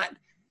that's not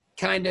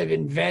kind of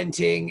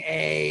inventing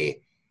a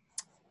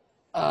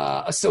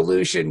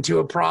solution to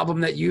a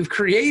problem that you've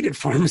created,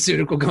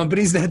 pharmaceutical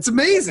companies, that's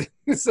amazing.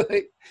 It's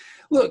like,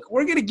 look,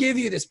 we're going to give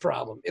you this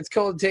problem. It's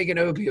called taking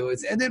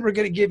opioids. And then we're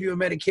going to give you a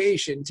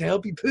medication to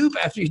help you poop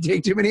after you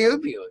take too many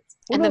opioids.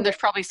 And then there's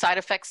probably side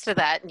effects to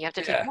that, and you have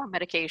to take more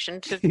medication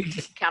to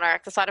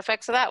counteract the side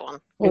effects of that one.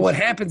 Well, what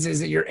happens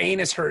is that your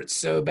anus hurts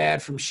so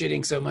bad from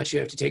shitting so much you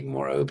have to take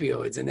more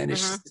opioids, and then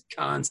it's just a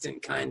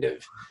constant kind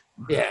of,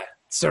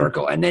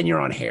 circle. And then you're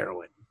on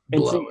heroin,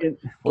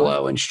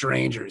 blowing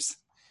strangers.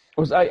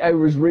 I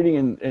was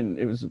reading, and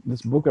it was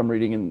this book I'm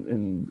reading,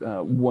 and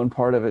one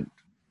part of it,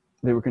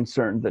 they were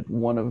concerned that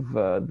one of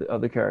the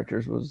other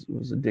characters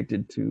was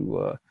addicted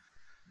to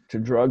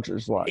drugs or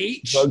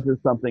drugs or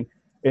something.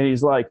 And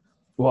he's like,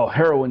 well,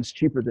 heroin's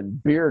cheaper than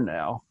beer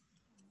now.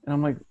 And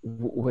I'm like,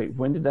 wait,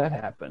 when did that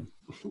happen?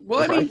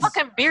 What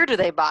fucking beer do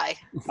they buy?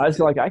 I was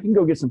like, I can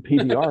go get some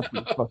PBR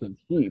for fucking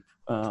cheap.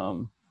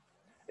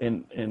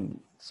 And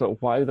so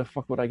why the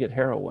fuck would I get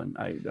heroin?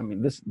 I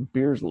mean, this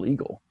beer's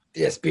legal.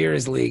 Yes, beer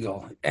is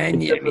legal.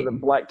 And except for the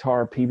black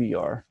tar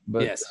PBR.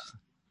 But, yes.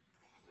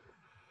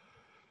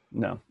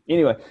 No.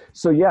 Anyway,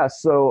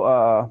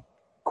 so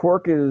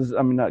Quark is,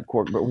 I mean, not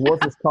Quark, but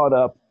Worf is caught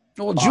up.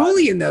 Well,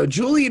 Julian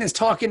is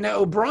talking to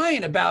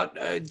O'Brien about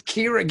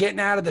Kira getting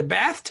out of the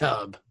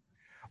bathtub.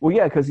 Well,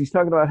 yeah, because he's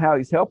talking about how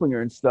he's helping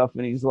her and stuff,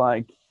 and he's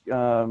like,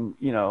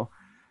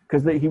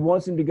 because he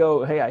wants him to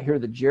go, hey, I hear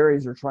the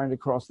Jerrys are trying to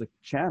cross the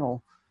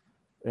channel,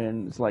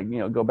 and it's like,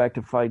 go back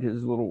to fight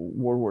his little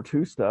World War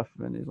II stuff,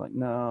 and he's like,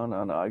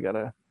 no, I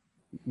gotta,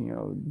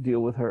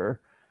 deal with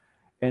her,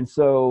 and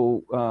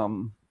so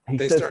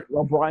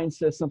O'Brien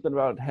says something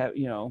about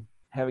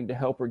having to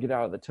help her get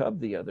out of the tub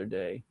the other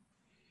day.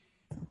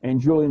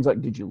 And Julian's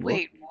like, did you look?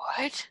 Wait,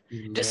 what?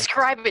 Yeah.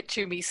 Describe it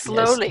to me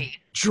slowly. Yes.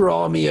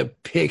 Draw me a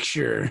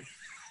picture.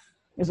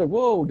 He's like,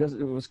 whoa,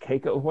 it was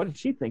Keiko. What did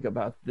she think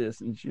about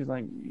this? And she's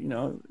like,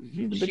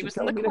 she was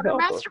in the corner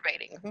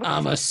masturbating.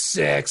 I'm a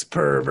sex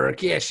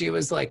pervert. Yeah, she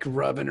was like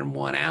rubbing her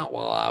one out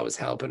while I was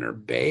helping her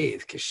bathe,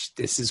 because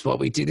this is what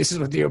we do. This is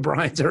what the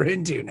O'Briens are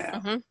into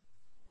now. Mm-hmm.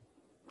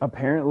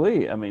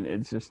 Apparently. I mean,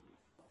 it's just...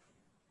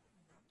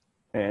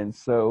 And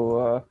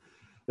so...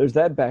 there's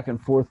that back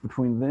and forth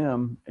between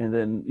them, and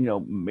then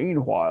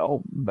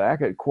meanwhile,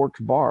 back at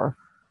Quark's bar,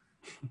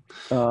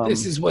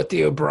 this is what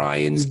the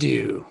O'Briens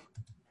do.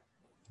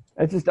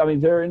 It's just, I mean,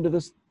 they're into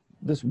this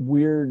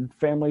weird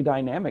family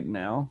dynamic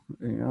now,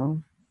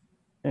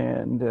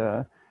 and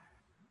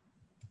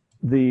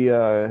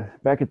the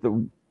back at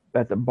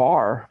the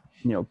bar,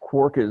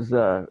 Quark is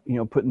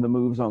putting the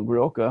moves on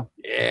Grilka.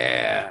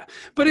 Yeah.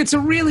 But it's a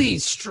really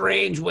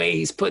strange way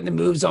he's putting the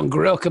moves on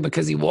Grilka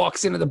because he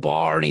walks into the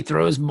bar and he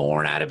throws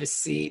Morn out of his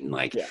seat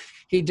and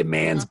he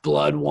demands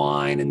blood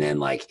wine, and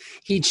then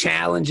he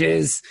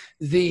challenges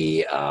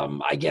the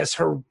I guess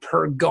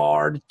her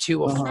guard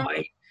to a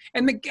fight.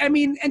 And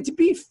and to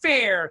be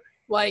fair,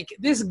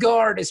 this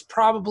guard is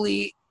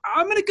probably,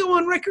 I'm going to go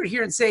on record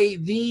here and say,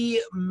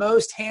 the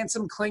most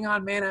handsome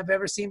Klingon man I've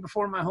ever seen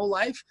before in my whole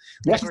life.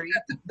 He's got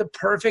the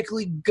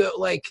perfectly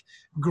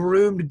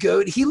groomed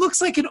goat. He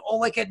looks like a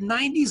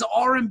 90s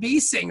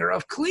R&B singer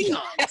of Klingons.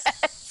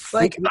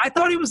 I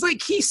thought he was like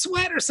Keith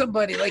Sweat or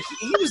somebody.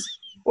 He was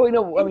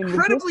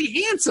incredibly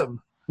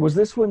handsome. Was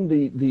this when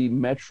the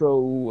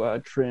Metro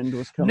trend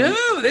was coming?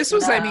 No, this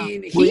was,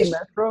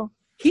 Metro?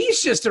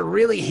 He's just a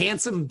really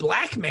handsome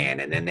black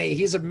man, and then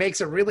makes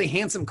a really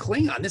handsome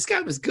Klingon. This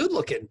guy was good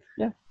looking.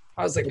 Yeah,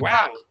 I was like,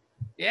 wow.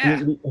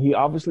 Yeah, he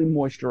obviously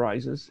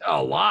moisturizes a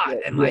lot,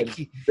 and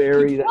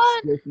very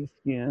silky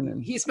skin,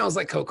 and he smells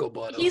like cocoa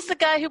butter. He's the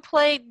guy who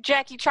played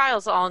Jackie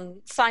Childs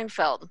on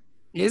Seinfeld.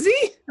 Is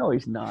he? No,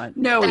 he's not.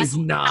 No, he's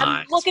not.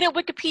 I'm looking at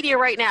Wikipedia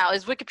right now.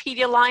 Is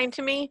Wikipedia lying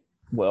to me?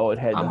 Well, it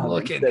had. I'm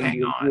looking.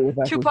 Hang on.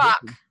 Tupac,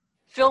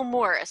 Phil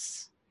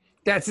Morris.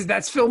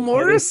 That's Phil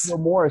Morris? Phil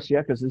Morris,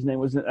 yeah, because his name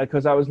was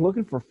because I was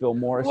looking for Phil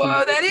Morris. Whoa,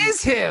 that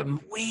is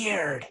him.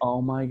 Weird.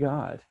 Oh my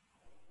God.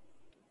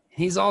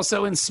 He's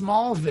also in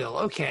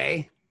Smallville.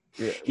 Okay.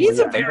 Yeah, He's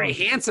a very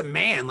handsome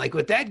man,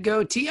 with that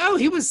goatee. Oh,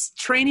 he was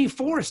trainee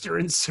Forrester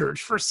in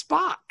Search for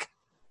Spock.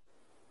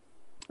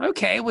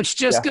 Okay, which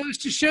just goes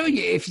to show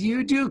you, if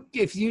you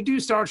do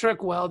Star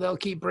Trek well, they'll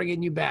keep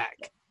bringing you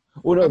back.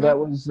 Well, no, that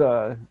was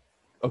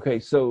okay.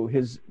 So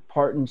his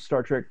part in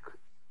Star Trek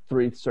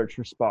 3: Search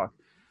for Spock.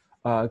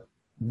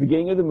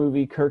 Beginning of the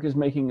movie, Kirk is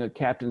making a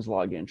captain's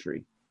log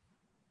entry,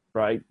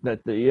 right?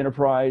 That the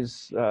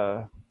Enterprise,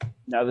 now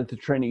that the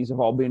trainees have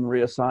all been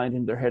reassigned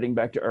and they're heading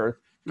back to Earth,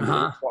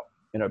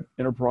 and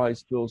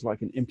Enterprise feels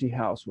like an empty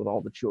house with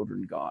all the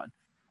children gone,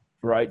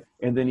 right?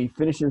 And then he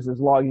finishes his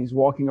log, he's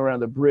walking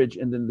around the bridge,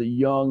 and then the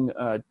young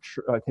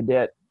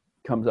cadet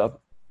comes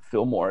up,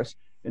 Phil Morris,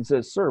 and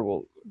says, "Sir,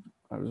 well,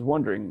 I was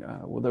wondering,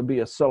 will there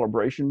be a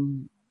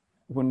celebration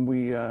when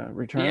we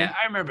return?" Yeah,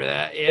 I remember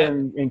that. Yeah.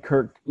 And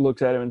Kirk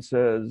looks at him and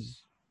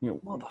says, "You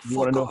want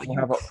to know if we'll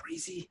have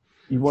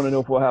you want to know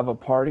if we'll have a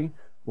party?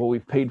 Well,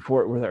 we've paid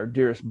for it with our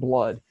dearest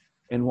blood,"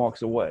 and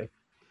walks away.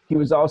 He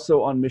was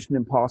also on Mission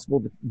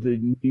Impossible,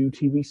 the new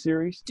TV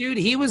series. Dude,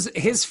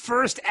 his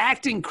first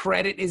acting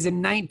credit is in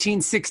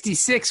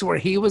 1966, where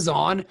he was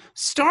on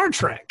Star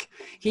Trek.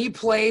 He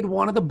played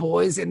one of the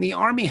boys in the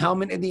army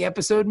helmet in the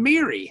episode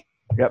Miri.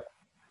 Yep.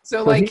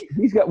 So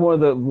he's got one of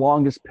the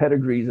longest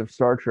pedigrees of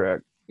Star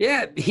Trek.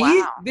 Yeah,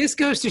 this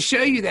goes to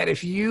show you that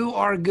if you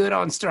are good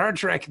on Star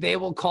Trek, they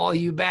will call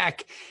you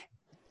back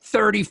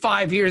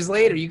 35 years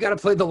later. You got to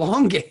play the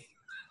long game.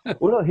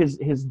 Well, no,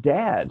 his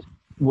dad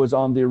was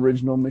on the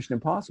original Mission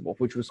Impossible,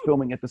 which was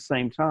filming at the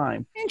same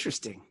time.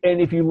 Interesting.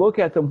 And if you look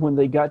at them when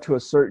they got to a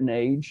certain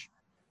age,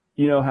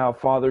 you know how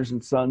fathers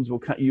and sons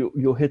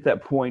you'll hit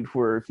that point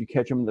where if you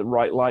catch them in the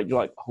right light, you're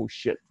like, oh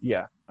shit,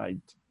 yeah,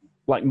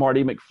 like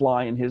Marty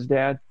McFly and his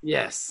dad.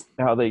 Yes.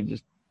 How they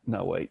just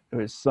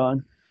his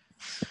son,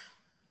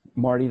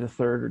 Marty the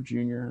Third or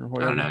Junior or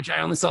whatever. I don't know.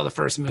 I only saw the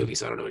first movie,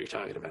 so I don't know what you're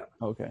talking about.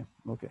 Okay.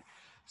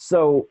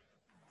 So,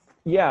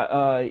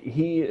 yeah,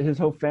 his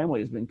whole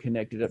family has been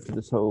connected up to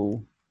this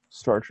whole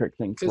Star Trek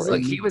thing. Because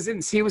he was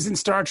in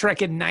Star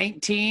Trek in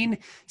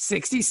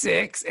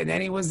 1966, and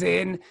then he was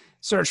in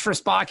Search for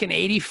Spock in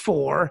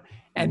 84,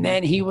 and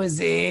then he was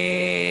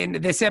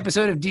in this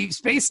episode of Deep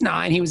Space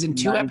Nine. He was in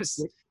two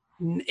episodes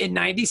in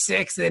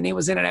 96, then he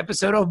was in an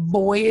episode of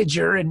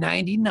Voyager in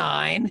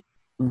 99.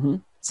 Mm-hmm.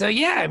 So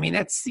yeah, I mean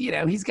that's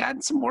he's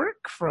gotten some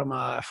work from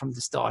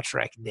the Star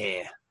Trek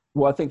there.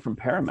 Well, I think from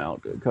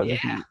Paramount, because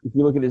if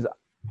you look at his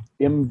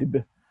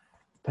IMDb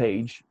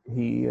page,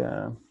 he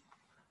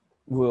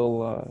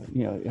will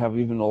have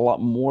even a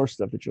lot more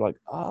stuff that you're like,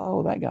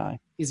 oh, that guy.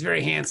 He's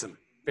very handsome,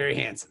 very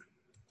handsome.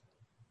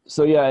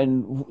 So yeah,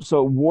 and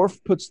so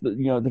Worf puts the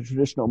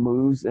traditional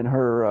moves, and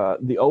her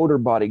the older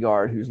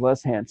bodyguard who's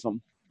less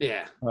handsome,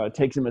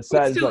 takes him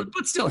aside.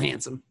 But still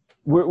handsome.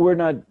 We're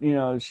not,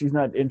 she's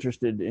not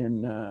interested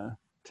in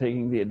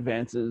taking the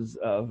advances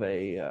of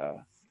a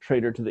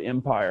traitor to the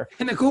Empire.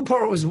 And the cool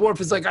part was Worf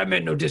is like, I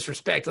meant no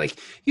disrespect. Like,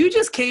 you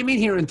just came in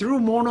here and threw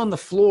Morn on the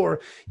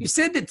floor. You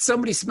said that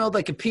somebody smelled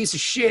like a piece of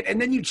shit,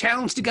 and then you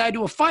challenged a guy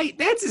to a fight.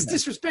 That's as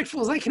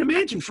disrespectful as I can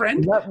imagine,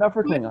 friend. Not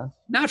for Klingon.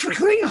 Not for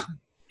Klingon.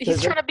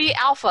 He's trying to be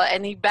alpha,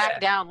 and he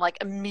backed down like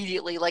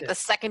immediately. Like the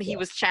second he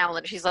was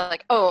challenged, he's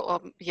like,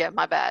 yeah,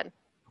 my bad.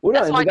 Well,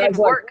 that's why I didn't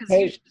work,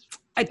 because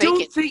I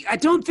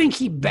don't think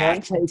he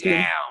backed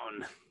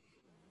down.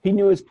 He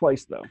knew his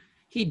place, though.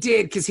 He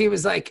did, because he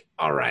was like,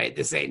 all right,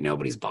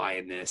 nobody's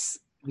buying this.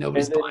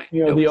 Nobody's buying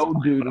it. The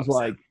old dude was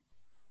like,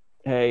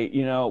 hey,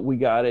 we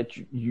got it.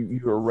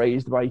 You were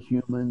raised by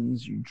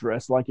humans. You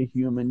dress like a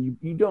human.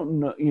 You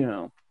don't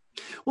know,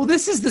 Well,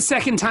 this is the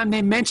second time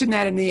they mentioned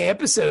that in the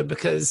episode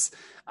because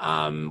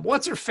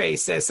what's her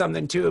face says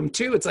something to him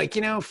too. It's like,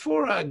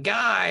 for a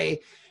guy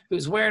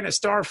who's wearing a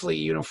Starfleet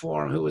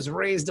uniform who was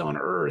raised on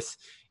Earth,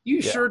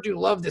 you sure do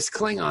love this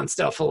Klingon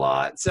stuff a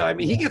lot. So I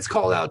mean, he gets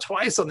called out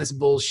twice on this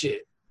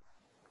bullshit.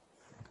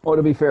 Well,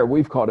 to be fair,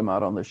 we've called him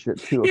out on this shit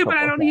too. Yeah, but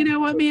I don't. You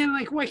know what, man?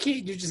 Like, why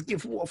can't you just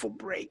give Worf a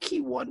break? He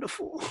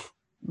wonderful.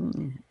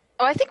 Oh,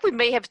 I think we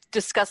may have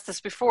discussed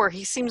this before.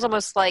 He seems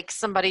almost like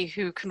somebody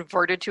who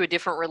converted to a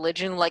different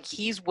religion. Like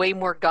he's way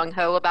more gung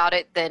ho about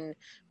it than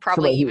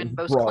probably even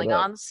most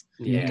Klingons.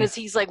 Yeah. Because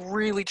he's like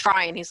really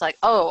trying. He's like,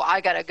 oh,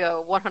 I gotta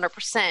go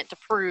 100% to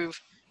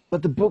prove.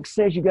 But the book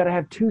says you gotta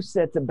have 2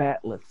 sets of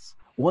batlets,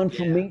 one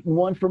for meat and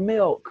one for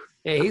milk.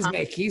 Yeah,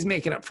 he's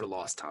making up for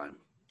lost time.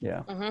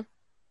 Yeah. Mm-hmm.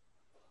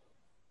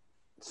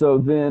 So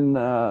then,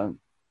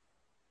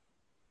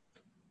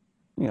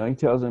 he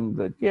tells him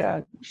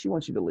that, she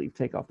wants you to leave.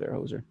 Take off there,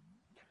 Hoser.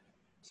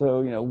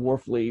 So,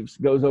 Worf leaves,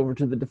 goes over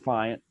to the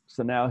Defiant.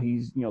 So now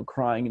he's,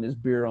 crying in his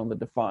beer on the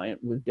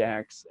Defiant with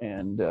Dax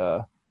and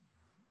who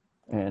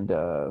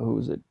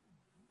is it?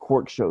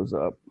 Quark shows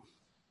up.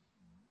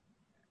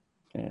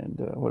 And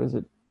what is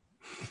it?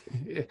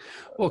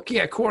 Well,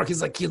 yeah, Quark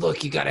is like,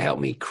 look, you got to help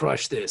me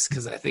crush this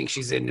because I think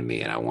she's into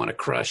me and I want to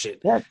crush it.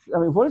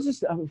 What is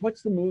this?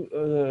 What's the move?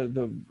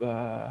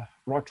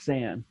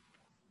 Roxanne.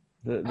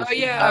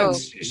 Cyrano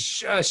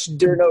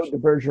de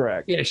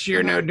Bergerac. Yeah,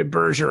 Cyrano de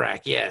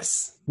Bergerac,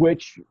 yes.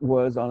 Which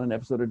was on an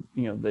episode of,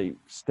 they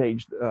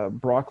staged,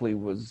 Broccoli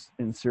was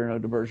in Cyrano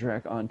de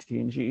Bergerac on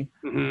TNG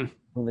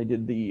when they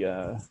did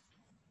the,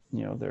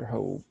 their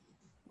whole,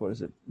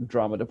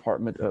 drama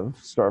department of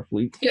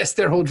Starfleet. Yes,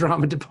 their whole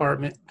drama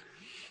department.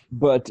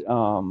 But,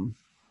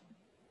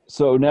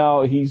 so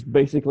now he's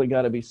basically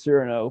got to be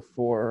Cyrano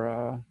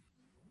for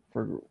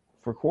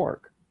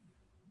Quark.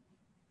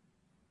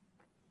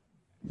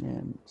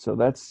 And so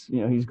that's,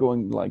 he's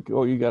going like,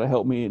 oh, you got to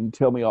help me and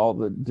tell me all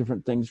the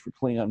different things for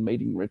Klingon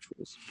mating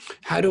rituals.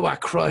 How do I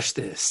crush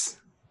this?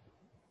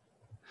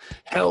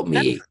 Help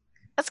me.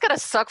 That's got to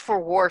suck for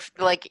Worf.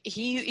 Like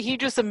he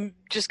just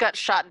got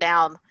shot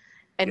down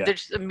and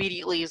just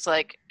immediately is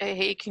like,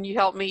 hey, can you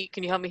help me?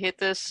 Can you help me hit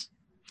this?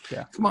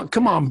 Yeah.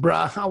 Come on,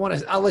 bruh.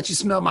 I'll let you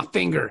smell my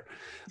finger.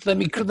 Let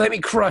me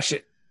crush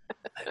it.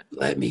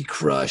 Let me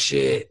crush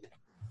it.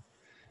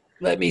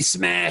 Let me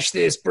smash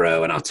this,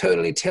 bro, and I'll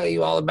totally tell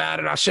you all about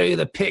it. I'll show you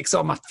the pics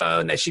on my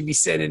phone that she'd be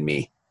sending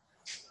me.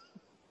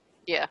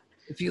 Yeah.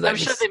 I'm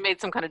sure they made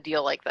some kind of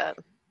deal like that.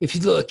 If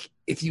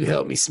you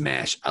help me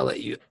smash, I'll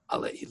let you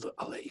look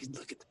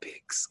at the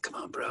pics. Come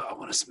on, bro. I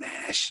want to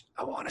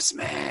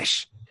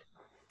smash.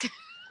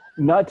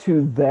 Not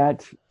to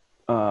that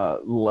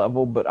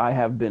level, but I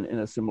have been in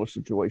a similar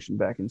situation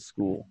back in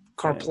school.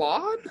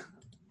 Karplod?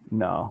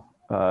 No.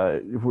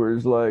 Where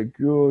it's like,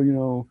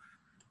 oh,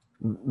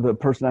 the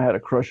person I had a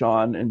crush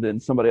on, and then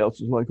somebody else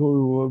was like,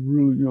 oh, I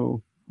really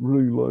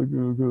like,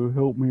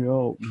 help me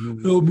out.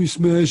 Help me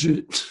smash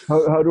it.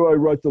 How do I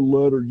write the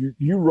letter?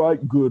 You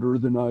write gooder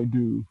than I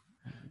do.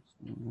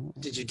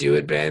 Did you do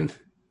it, Ben?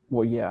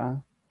 Well, yeah.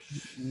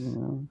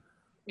 You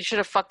should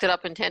have fucked it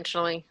up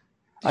intentionally.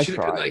 I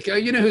tried. Like, oh,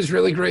 who's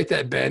really great?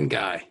 That Ben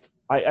guy.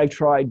 I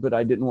tried, but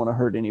I didn't want to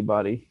hurt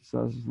anybody. So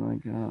I was like,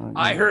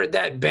 I heard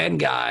that Ben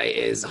guy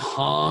is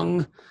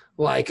hung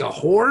like a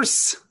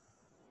horse.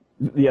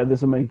 Yeah, this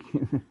will make.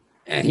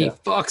 And he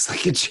fucks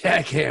like a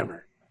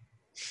jackhammer.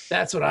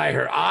 That's what I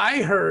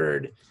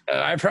heard.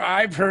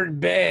 I've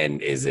heard Ben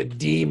is a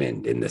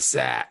demon in the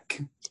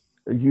sack.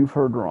 You've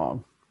heard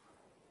wrong.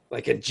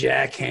 Like a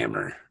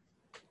jackhammer.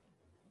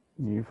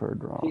 You've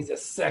heard wrong. He's a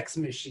sex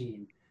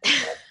machine.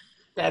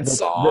 That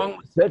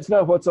song. That's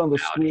not what's on the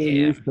school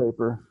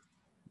newspaper.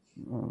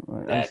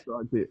 It's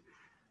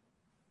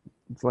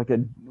like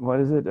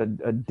what is it?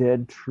 A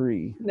dead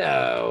tree.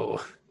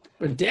 No,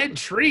 a dead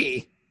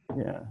tree.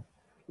 Yeah.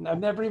 I've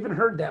never even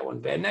heard that one,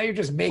 Ben. Now you're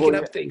just making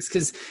up things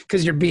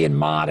because you're being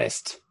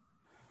modest.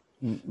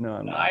 No,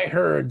 I'm not. I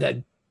heard that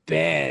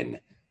Ben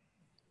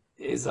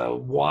is a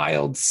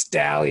wild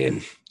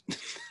stallion.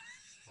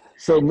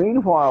 So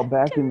meanwhile,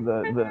 back in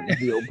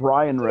the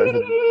O'Brien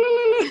residence,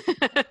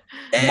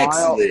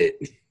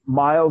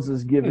 Miles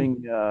is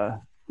giving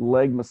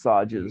leg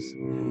massages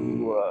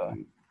to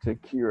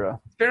Kira.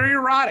 Very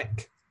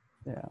erotic.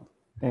 Yeah.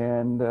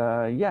 And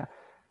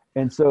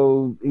And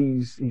so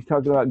he's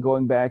talking about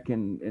going back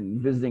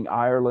and visiting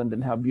Ireland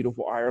and how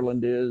beautiful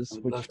Ireland is,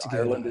 which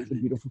Ireland is a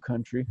beautiful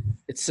country.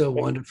 It's so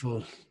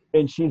wonderful.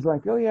 And she's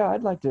like, oh, yeah,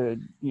 I'd like to,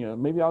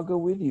 maybe I'll go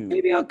with you.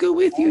 Maybe I'll go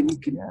with you and you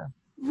can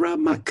rub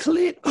my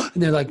clit.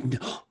 And they're like,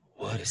 no,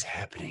 what is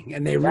happening?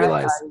 And they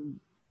realize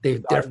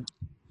there's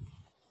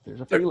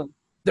a feeling.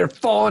 They're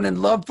falling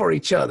in love for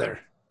each other.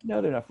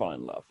 No, they're not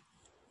falling in love.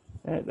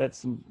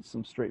 That's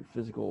some straight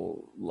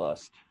physical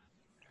lust.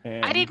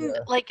 And, I didn't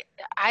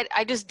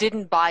I just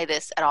didn't buy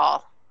this at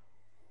all.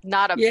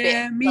 Not a bit.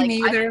 Yeah, me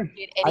neither. I didn't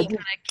get any kind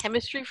of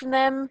chemistry from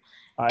them.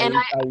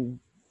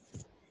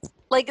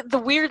 Like the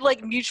weird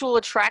mutual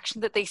attraction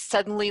that they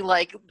suddenly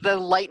the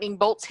lightning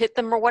bolts hit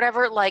them or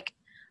whatever. Like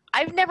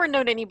I've never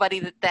known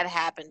anybody that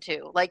happened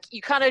to. Like,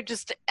 you kind of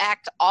just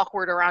act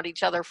awkward around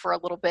each other for a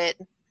little bit.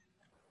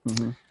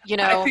 Mm-hmm. You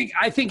know,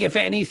 I think if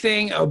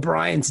anything,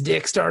 O'Brien's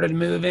dick started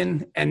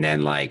moving, and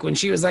then like when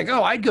she was like,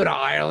 "Oh, I'd go to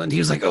Ireland," he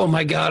was like, "Oh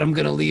my God, I'm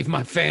gonna leave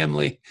my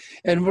family,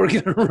 and we're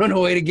gonna run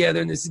away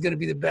together, and this is gonna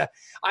be the best."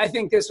 I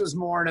think this was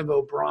more of an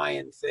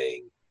O'Brien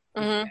thing.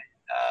 Mm-hmm.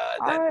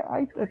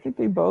 I think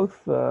they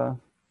both were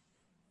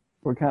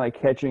kind of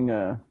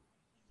catching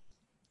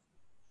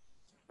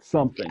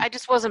something. I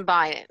just wasn't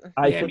buying it.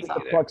 I think it's a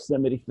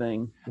proximity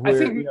thing. Where, I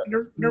think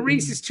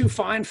Nerys is too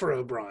fine for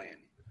O'Brien.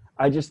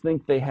 I just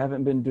think they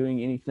haven't been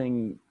doing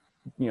anything,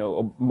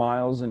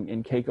 Miles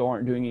and Keiko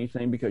aren't doing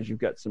anything because you've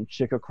got some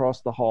chick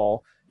across the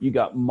hall. You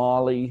got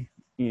Molly,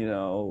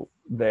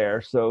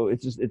 there. So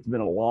it's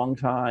been a long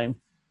time.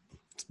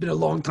 It's been a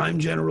long time,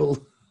 General.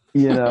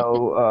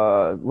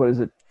 What is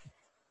it?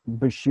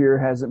 Bashir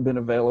hasn't been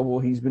available.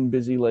 He's been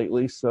busy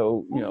lately.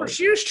 So,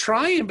 Bashir's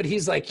trying, but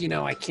he's like,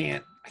 I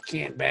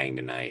can't bang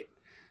tonight.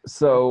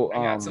 So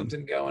I got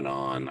something going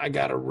on. I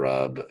got to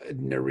rub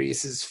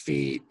Nerys's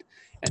feet.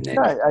 And then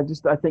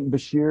I think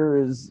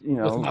Bashir is,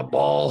 with my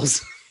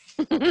balls.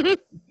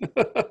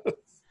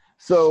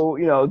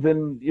 So,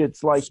 then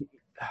it's like,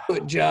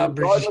 good job,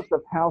 regardless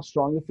of how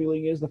strong the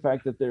feeling is, the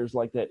fact that there's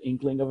like that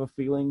inkling of a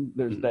feeling,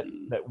 there's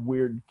that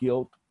weird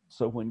guilt.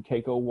 So when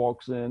Keiko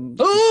walks in,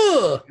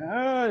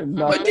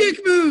 my dick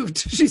moved.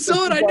 She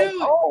saw it. I knew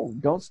it. Oh,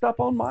 don't step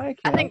on my account.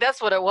 I think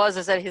that's what it was.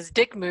 Is that his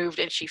dick moved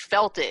and she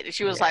felt it. And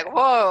she was like,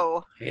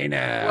 "Whoa, hey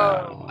now,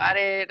 whoa! I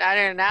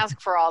didn't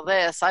ask for all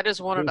this. I just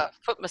wanted a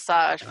foot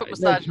massage. Foot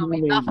massage don't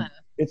mean nothing."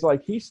 It's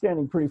like he's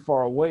standing pretty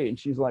far away, and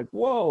she's like,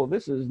 "Whoa,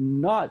 this is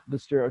not the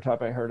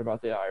stereotype I heard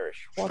about the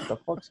Irish. What the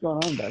fuck's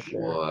going on back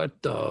there?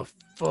 What the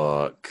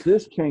fuck?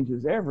 This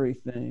changes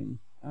everything.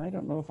 I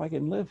don't know if I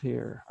can live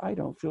here. I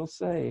don't feel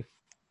safe."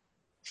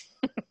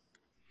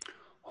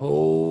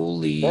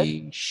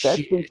 Holy shit.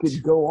 That thing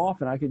could go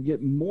off and I could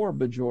get more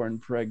Bajoran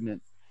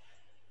pregnant.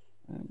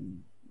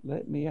 And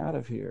let me out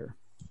of here.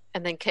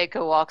 And then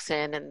Keiko walks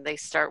in and they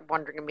start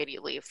wondering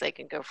immediately if they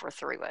can go for a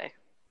three-way.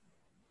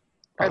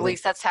 Or at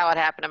least that's how it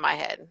happened in my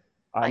head.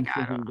 I'm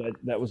thinking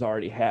that was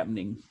already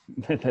happening.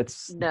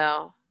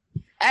 No.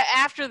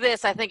 After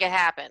this, I think it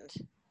happened.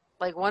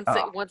 Like once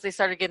they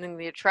started getting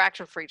the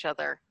attraction for each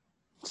other,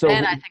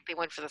 then I think they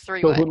went for the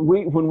three-way. So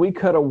when we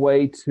cut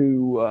away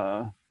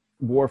to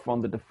Worf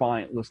on the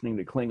Defiant listening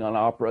to Klingon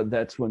opera,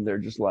 that's when they're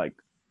just like,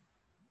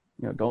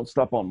 don't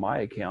stop on my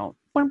account.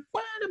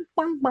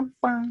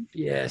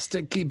 Yes,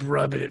 to keep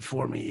rubbing it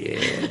for me.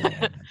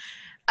 Yeah.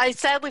 I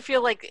sadly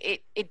feel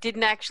like it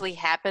didn't actually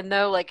happen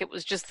though. Like it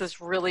was just this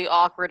really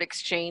awkward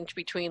exchange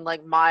between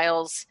like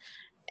Miles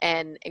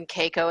and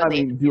Keiko.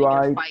 And do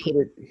I put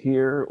it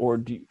here or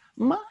do you?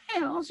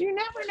 Miles, you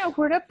never know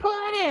where to put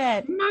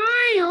it.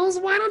 Miles,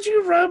 why don't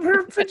you rub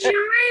her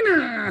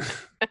vagina?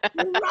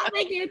 You're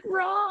rubbing it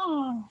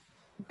wrong.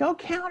 Go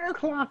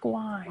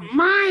counterclockwise.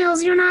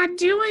 Miles, you're not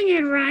doing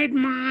it right,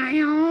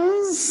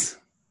 Miles.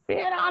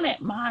 Spit on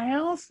it,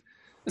 Miles.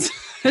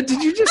 Did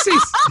you just say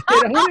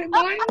spit on it,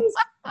 Miles?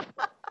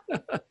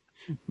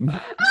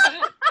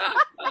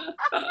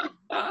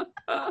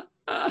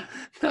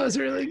 That was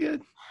really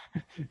good.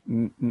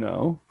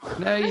 No,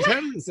 you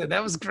totally said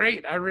that was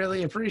great. I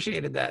really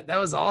appreciated that. That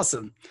was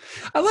awesome.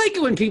 I like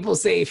it when people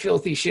say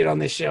filthy shit on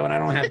this show and I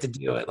don't have to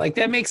do it. Like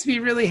that makes me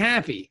really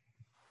happy.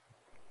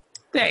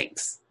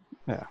 Thanks.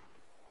 Yeah.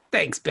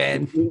 Thanks,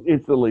 Ben.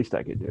 It's the least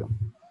I could do.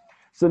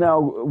 So now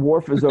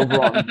Worf is over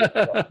on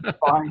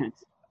Defiant.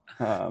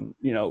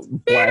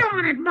 Spit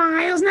on it,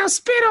 Miles. Now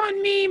spit on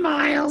me,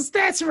 Miles.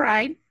 That's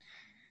right.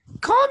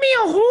 Call me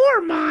a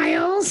whore,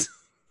 Miles.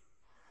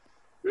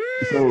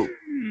 So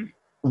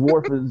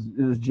Worf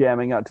is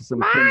jamming out to some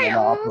Klingon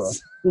opera.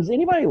 Does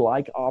anybody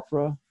like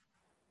opera?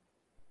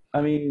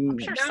 I mean, I'm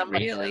sure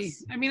somebody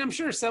does. I mean, I'm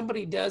sure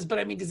somebody does, but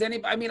I mean, does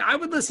anybody? I mean, I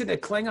would listen to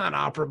Klingon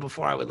opera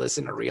before I would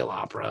listen to real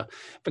opera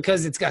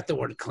because it's got the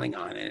word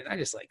Klingon in it. I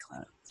just like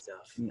Klingon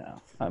stuff. No,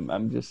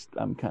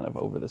 I'm kind of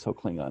over this whole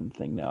Klingon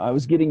thing now. I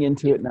was getting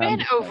into it now.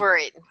 Been over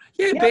it.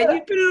 Yeah, Ben,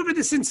 you've been over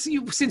this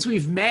since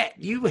we've met.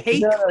 You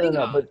hate Klingon.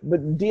 No,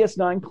 but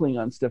DS9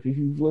 Klingon stuff. If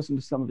you've listened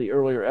to some of the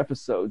earlier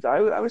episodes,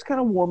 I was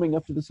kind of warming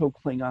up to this whole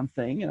Klingon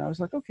thing, and I was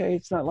like, okay,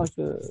 it's not like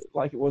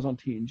it was on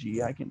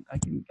TNG. I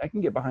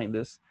can get behind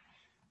this.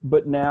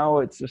 But now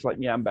it's just like,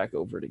 yeah, I'm back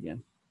over it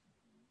again.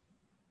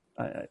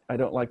 I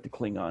don't like the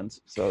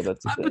Klingons, so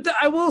that's. But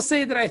I will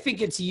say that I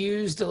think it's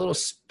used a little.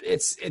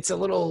 It's a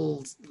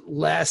little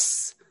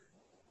less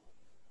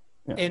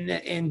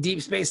in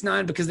Deep Space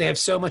Nine because they have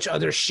so much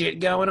other shit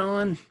going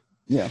on.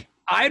 Yeah,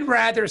 I'd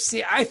rather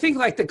see. I think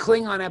like the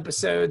Klingon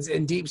episodes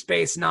in Deep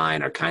Space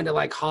Nine are kind of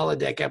like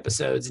holodeck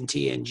episodes in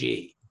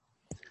TNG,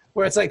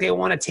 where it's like they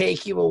want to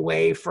take you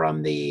away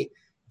from the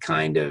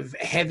kind of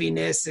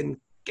heaviness and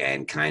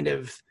kind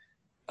of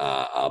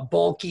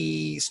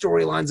bulky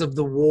storylines of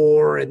the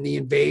war and the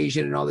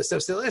invasion and all this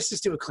stuff. So let's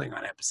just do a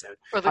Klingon episode.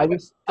 Or the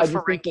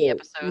Ferengi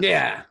episode.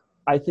 Yeah.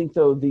 I think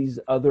though these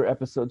other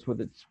episodes,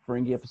 whether it's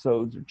Ferengi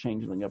episodes or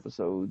Changeling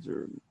episodes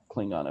or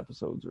Klingon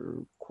episodes or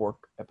Quark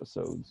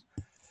episodes,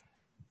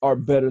 are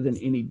better than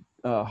any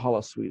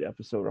holosuite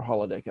episode or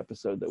holodeck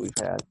episode that we've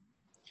had.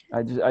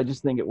 I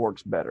just think it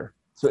works better.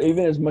 So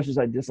even as much as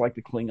I dislike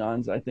the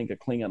Klingons, I think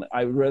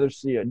I would rather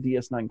see a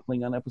DS9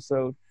 Klingon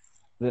episode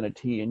than a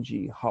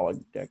TNG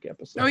holodeck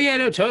episode. Oh yeah,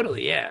 no,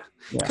 totally, yeah.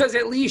 Because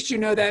at least you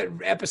know that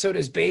episode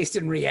is based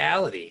in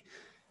reality.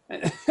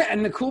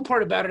 And the cool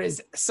part about it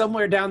is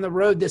somewhere down the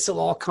road, this will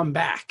all come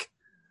back.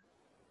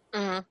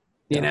 Mm-hmm.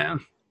 You know?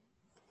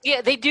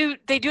 Yeah, they do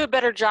a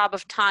better job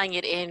of tying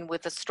it in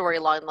with a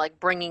storyline, like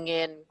bringing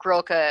in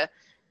Grilka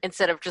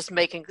instead of just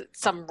making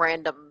some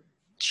random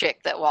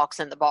chick that walks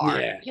in the bar.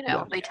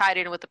 Yeah, they tied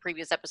it in with the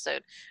previous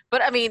episode.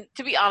 But I mean,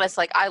 to be honest,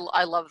 like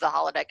I love the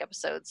holodeck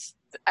episodes.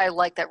 I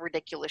like that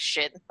ridiculous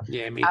shit.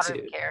 Yeah, me too. I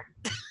don't care.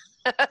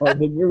 Well,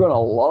 then you're gonna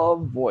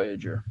love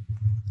Voyager.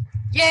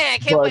 Yeah, I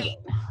can't wait.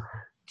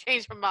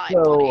 Change my mind.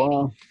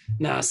 So,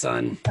 nah,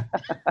 son.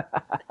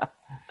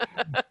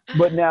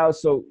 But now,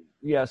 so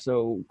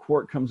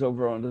Quark comes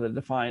over onto the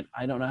Defiant.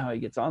 I don't know how he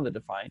gets on the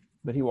Defiant,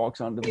 but he walks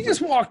onto the. He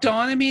just walked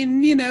on. I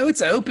mean,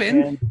 it's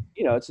open. And,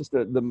 it's just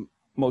the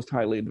most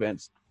highly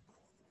advanced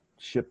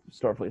ship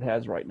Starfleet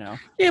has right now.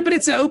 Yeah, but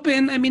it's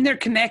open. I mean, they're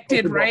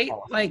connected, right?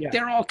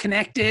 They're all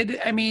connected.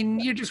 I mean,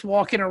 you're just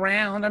walking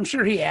around. I'm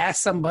sure he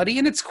asked somebody,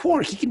 and it's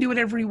Quark. He can do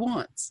whatever he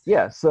wants.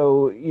 Yeah,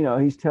 so,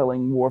 he's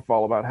telling Worf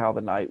all about how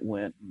the night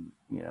went,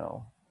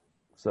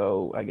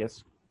 So I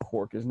guess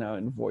Quark is now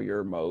in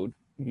voyeur mode.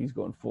 He's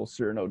going full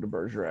Cyrano de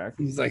Bergerac.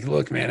 He's like,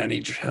 look, man, I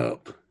need your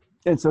help.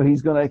 And so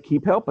he's going to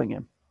keep helping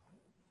him.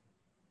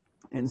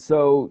 And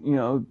so,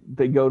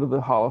 they go to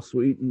the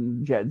holosuite,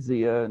 and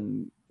Jadzia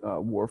and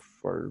Worf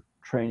are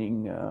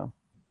training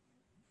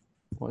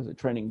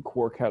training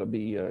Quark how to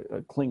be a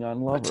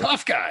Klingon lover. A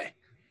tough guy.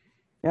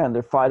 Yeah, and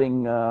they're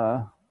fighting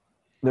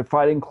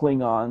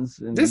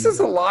Klingons. And this is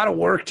a lot of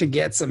work to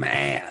get some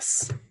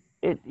ass.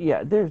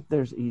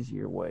 There's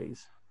easier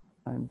ways.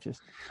 I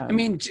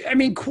mean,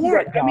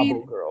 Quark.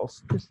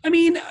 Girls.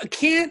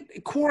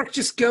 Can't Quark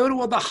just go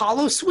to the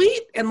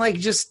holosuite and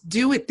just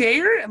do it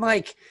there and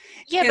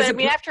Yeah,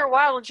 but after a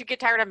while, don't you get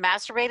tired of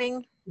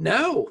masturbating?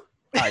 No.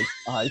 I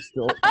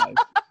still.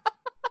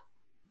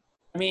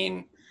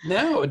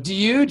 No. Do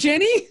you,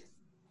 Jenny?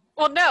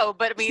 Well, no,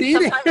 but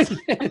sometimes.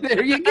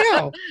 There you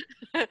go.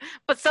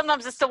 But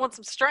sometimes it still wants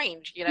some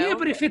strange, Yeah,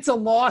 but if it's a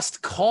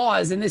lost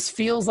cause, and this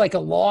feels like a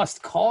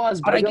lost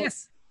cause, but I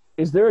guess.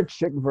 Is there a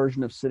chick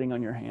version of sitting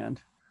on your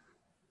hand?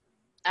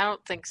 I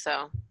don't think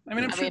so. I've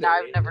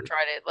never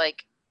tried it.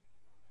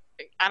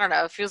 I don't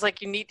know. It feels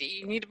like you need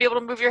to be able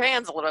to move your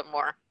hands a little bit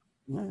more.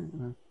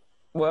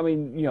 Well,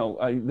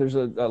 there's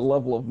a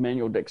level of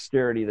manual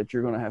dexterity that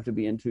you're going to have to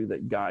be into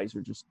that guys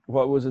are just.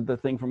 What was it? The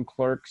thing from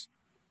Clerks?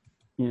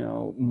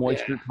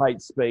 Moisture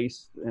tight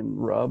space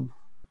and rub.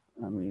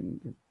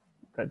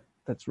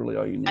 That's really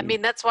all you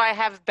need. That's why I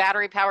have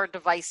battery powered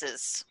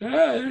devices.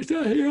 And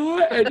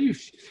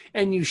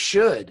you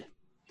should.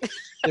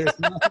 There's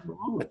nothing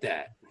wrong with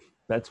that.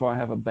 That's why I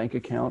have a bank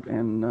account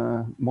and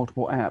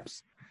multiple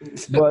apps.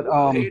 But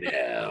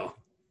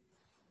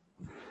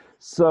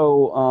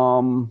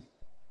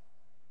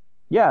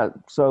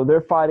so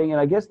they're fighting,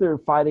 and I guess they're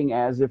fighting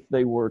as if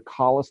they were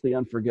Collis the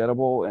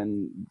Unforgettable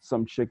and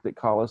some chick that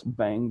Collis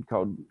banged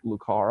called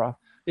Lucara.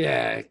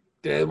 Yeah,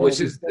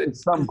 which is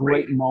some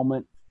great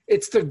moment.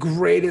 It's the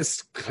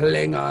greatest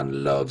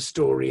Klingon love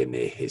story in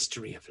the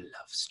history of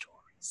love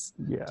stories.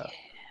 Yeah.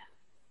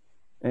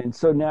 And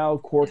so now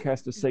Quark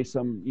has to say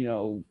some,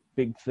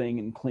 big thing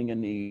in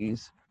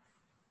Klingonese,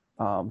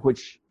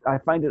 which I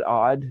find it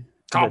odd.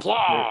 I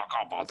find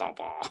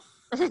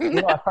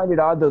it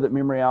odd, though, that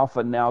Memory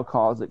Alpha now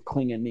calls it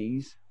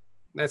Klingonese.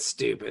 That's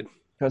stupid.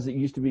 Because it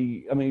used to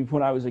be,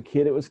 when I was a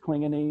kid, it was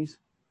Klingonese.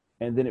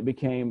 And then it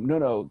became,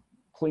 no,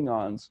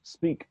 Klingons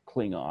speak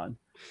Klingon.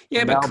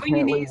 Yeah, but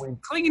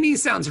Klingonese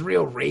sounds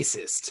real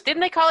racist. Didn't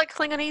they call it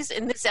Klingonese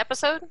in this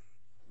episode?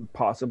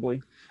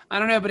 Possibly. I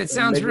don't know, but it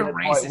sounds real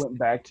racist. I went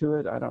back to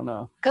it. I don't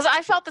know. Because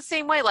I felt the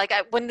same way.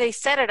 When they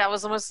said it, I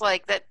was almost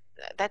like, that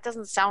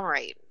doesn't sound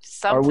right.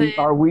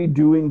 Are we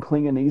doing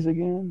Klingonese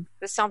again?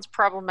 This sounds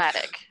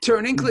problematic.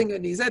 Turning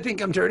Klingonese. I think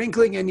I'm turning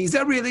Klingonese.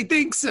 I really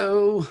think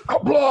so.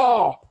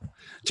 Blah.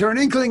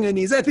 Turning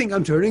Klingonese. I think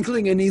I'm turning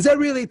Klingonese. I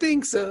really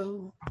think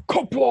so.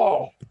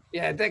 Blah.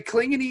 Yeah, that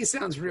Klingonese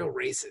sounds real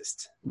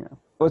racist. Yeah.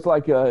 Well, it's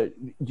like, do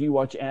you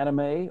watch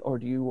anime or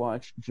do you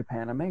watch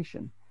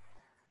Japanimation?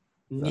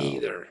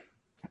 Neither.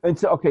 And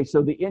so,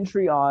 so the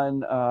entry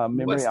on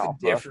Memory Alpha.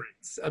 What's the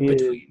difference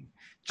between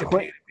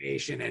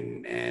Japanimation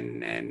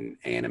and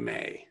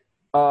anime?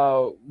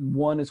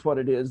 One is what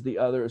it is. The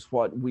other is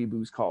what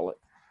weeboos call it.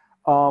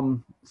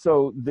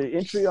 So the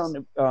entry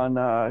on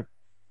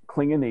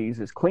Klingonese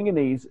is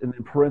Klingonese, and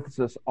in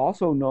parenthesis,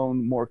 also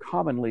known more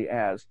commonly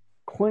as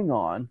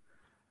Klingon,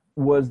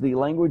 was the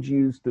language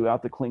used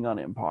throughout the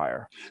Klingon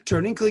Empire.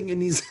 Turning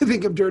Klingonese. I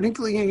think I'm turning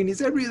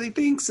Klingonese. I really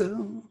think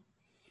so.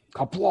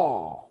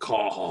 Kapla.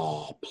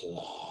 Kapla.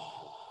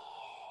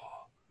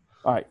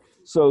 All right.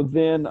 So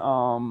then,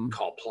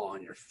 call Pla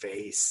on your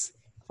face.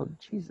 Oh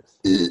Jesus!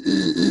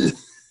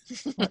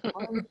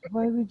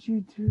 why would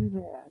you do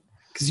that?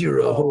 Because you're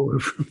a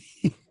whore for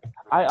me.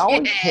 I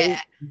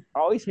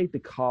always hate the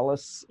collar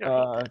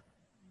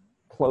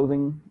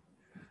clothing.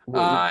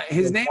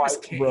 His name's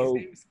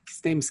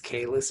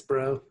Kalis,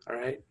 bro. All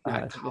right,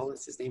 not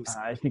Collis. His name's.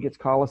 I think it's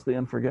Collis the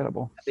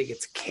Unforgettable. I think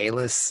it's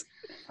Kalis.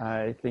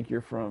 I think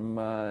you're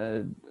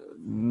from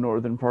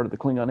northern part of the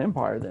Klingon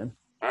Empire, then.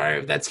 All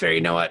right, that's fair.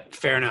 You know what?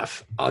 Fair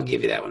enough. I'll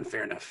give you that one.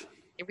 Fair enough.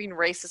 You're being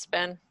racist,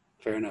 Ben.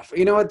 Fair enough.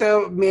 You know what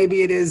though?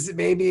 Maybe it is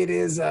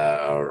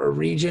a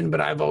region,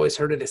 but I've always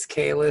heard it as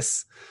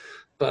Kalis.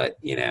 But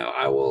you know,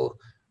 I will.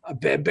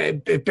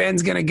 If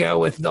Ben's gonna go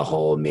with the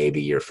whole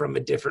maybe you're from a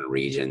different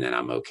region, then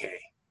I'm okay.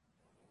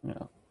 Yeah.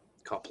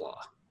 Kopla,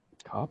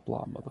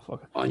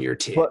 motherfucker. On your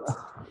tits. But,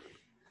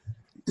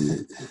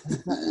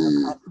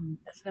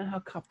 that's not how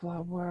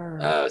Kopla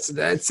works. Oh, so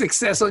that's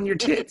success on your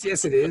tits.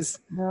 Yes, it is.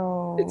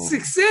 No. It's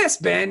success,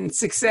 Ben.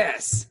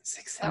 Success.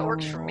 That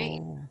works for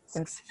me.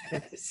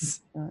 Success.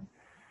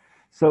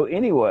 So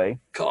anyway.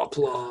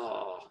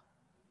 Kopla.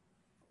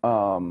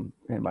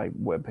 And my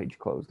webpage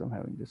closed. I'm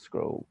having to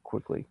scroll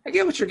quickly.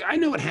 I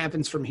know what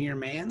happens from here,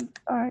 man.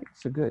 All right,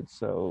 so good.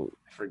 So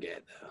I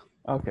forget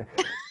though. Okay.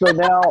 So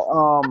now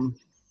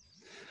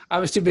I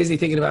was too busy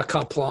thinking about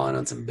Kopla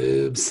on some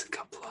boobs.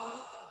 Kopla.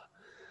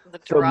 The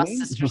Duras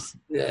sisters.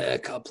 Yeah,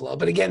 Kopla.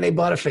 But again, they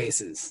butter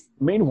faces.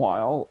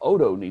 Meanwhile,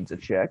 Odo needs a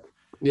check.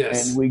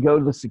 Yes. And we go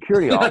to the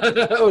security office.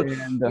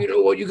 And, you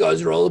know what? You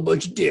guys are all a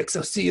bunch of dicks.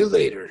 I'll see you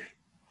later.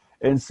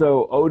 And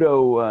so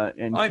Odo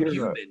and I'm Kira,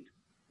 human.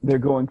 They're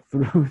going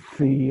through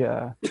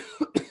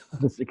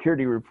the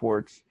security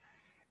reports,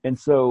 and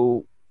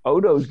so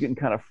Odo's getting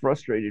kind of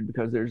frustrated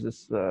because there's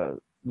this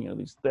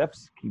these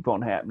thefts keep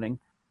on happening,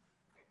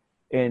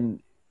 and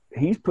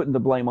he's putting the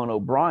blame on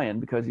O'Brien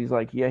because he's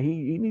like, yeah,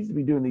 he needs to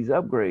be doing these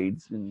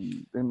upgrades,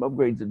 and them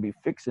upgrades would be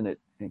fixing it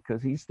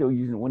because he's still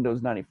using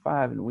Windows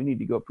 95, and we need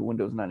to go up to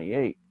Windows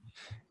 98.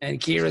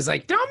 And Kira's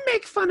like, don't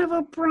make fun of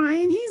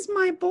O'Brien. He's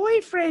my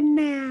boyfriend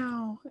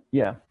now.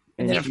 Yeah.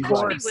 And then, of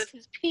course, with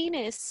his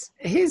penis,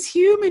 his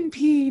human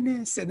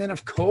penis, and then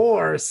of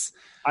course,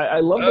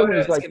 I love that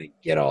he's like gonna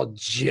get all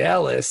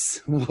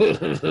jealous. Well,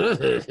 there's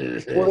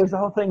the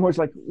whole thing where it's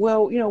like,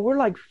 well, we're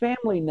like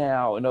family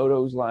now, and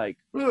Odo's like,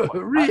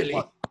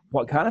 really?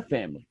 What kind of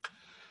family?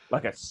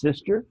 Like a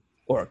sister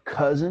or a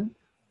cousin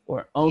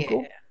or an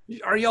uncle? Yeah.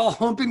 Are y'all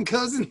humping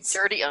cousins?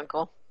 Dirty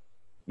uncle.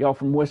 Y'all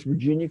from West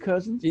Virginia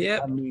cousins? Yeah.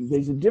 I mean,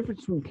 there's a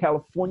difference between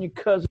California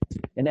cousins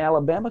and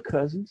Alabama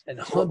cousins and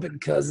humping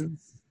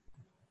cousins.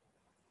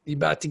 You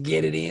about to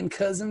get it in,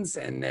 cousins?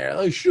 And they're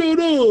like,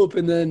 shut up.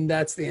 And then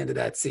that's the end of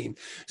that scene.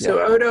 So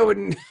yeah. Odo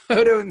and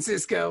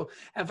Sisko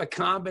have a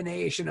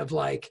combination of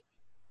like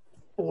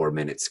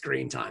 4-minute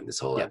screen time this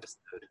whole episode.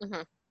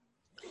 Mm-hmm.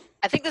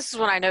 I think this is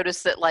when I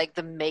noticed that like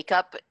the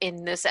makeup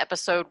in this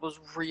episode was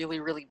really,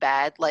 really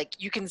bad. Like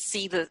you can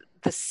see the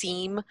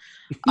seam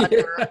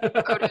under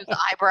Odo's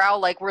eyebrow,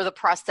 like where the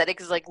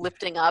prosthetic is like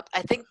lifting up.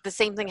 I think the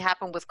same thing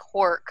happened with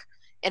Quark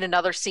in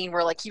another scene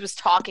where like he was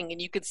talking and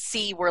you could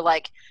see where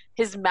like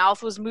his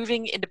mouth was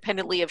moving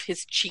independently of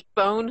his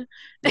cheekbone.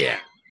 Yeah.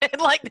 And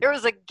like there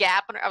was a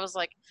gap and I was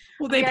like,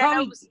 well, they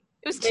probably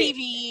it was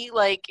TV.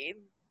 Like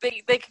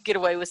they could get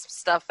away with some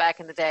stuff back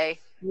in the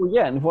day. Well,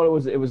 yeah, and what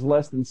it was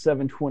less than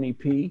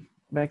 720p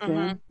back then.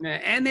 Mm-hmm.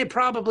 And they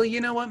probably, you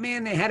know what,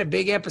 man, they had a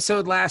big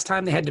episode last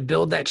time. They had to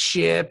build that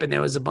ship and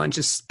there was a bunch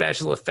of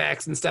special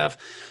effects and stuff.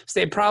 So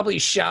they probably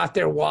shot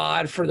their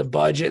wad for the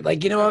budget.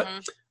 Like, you know what?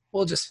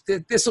 We'll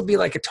this will be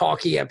like a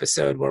talkie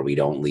episode where we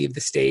don't leave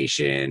the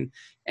station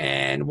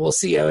and we'll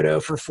see Odo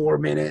for 4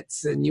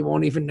 minutes and you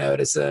won't even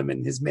notice him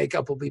and his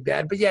makeup will be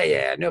bad. But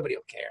yeah, nobody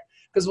will care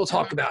because we'll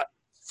talk about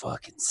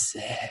fucking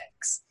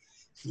sex.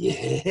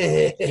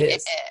 Yes. Yeah.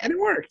 And it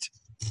worked.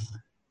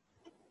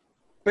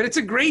 But it's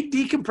a great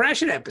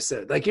decompression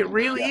episode. Like it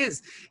really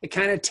is. It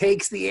kind of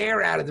takes the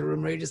air out of the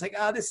room where you're just like,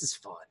 oh, this is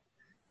fun.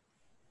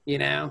 You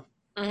know?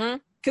 Mm-hmm.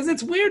 Because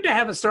it's weird to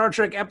have a Star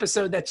Trek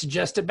episode that's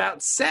just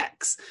about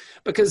sex.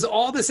 Because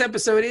all this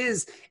episode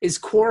is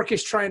Quark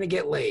is trying to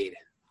get laid.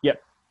 Yep.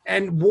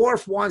 And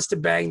Worf wants to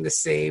bang the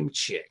same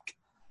chick.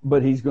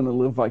 But he's going to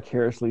live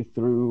vicariously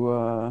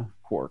through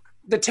Quark.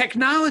 The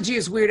technology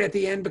is weird at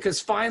the end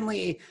because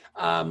finally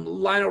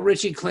Lionel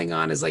Richie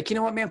Klingon is like, you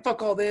know what, man,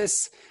 fuck all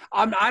this.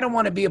 I don't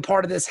want to be a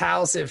part of this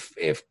house if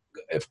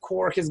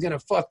Quark is going to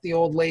fuck the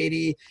old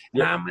lady.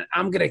 Yep. And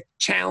I'm going to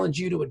challenge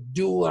you to a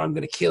duel and I'm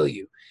going to kill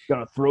you.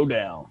 Gonna throw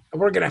down.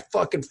 We're gonna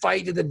fucking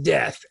fight to the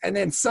death. And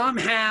then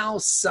somehow,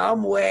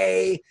 some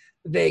way,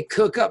 they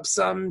cook up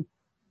some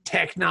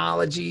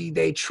technology.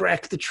 They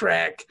trek the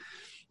trek,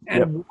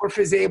 and Worf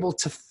is able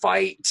to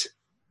fight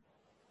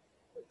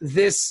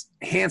this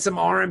handsome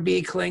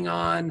R&B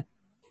Klingon.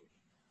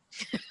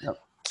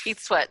 Keith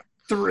Sweat.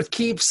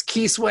 Keith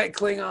Sweat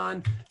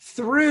Klingon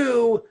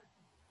through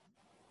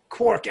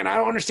Quark, and I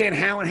don't understand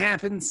how it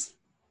happens.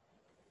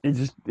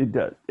 It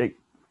does.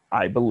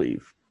 I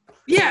believe.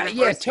 Yeah,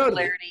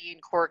 totally. Clarity in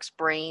Quark's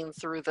brain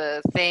through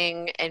the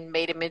thing and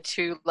made him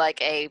into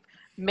like a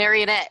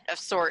marionette of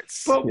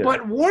sorts.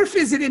 But Worf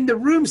isn't in the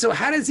room, so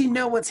how does he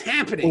know what's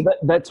happening? Well,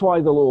 that's why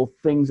the little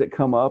things that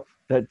come up,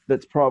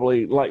 that's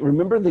probably like,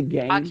 remember the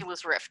game?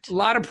 Oculus Rift. A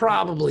lot of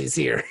probablys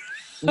here.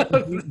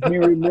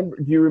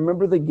 do you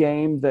remember the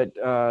game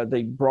that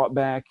they brought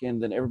back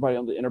and then everybody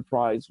on the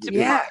Enterprise was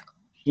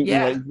shooting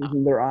lasers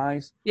in their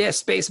eyes? Yeah,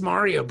 Space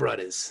Mario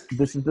Brothers.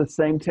 This is the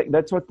same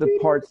that's what the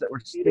parts that were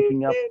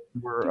sticking up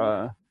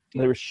were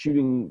they were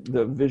shooting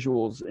the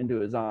visuals into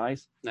his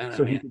eyes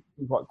so he could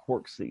see what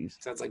Quark sees.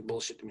 Sounds like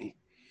bullshit to me.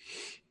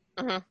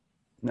 Mm-hmm.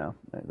 No,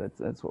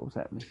 that's what was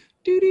happening.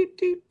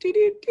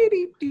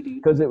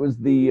 Because it was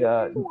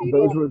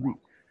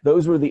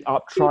those were the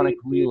optronic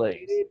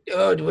relays.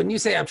 Oh, when you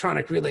say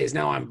optronic relays,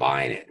 now I'm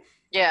buying it.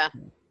 Yeah,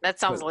 that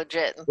sounds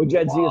legit. What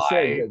Jadzia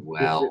said.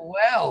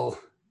 Well.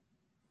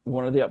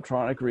 One of the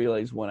optronic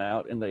relays went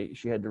out, and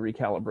she had to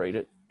recalibrate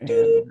it. And,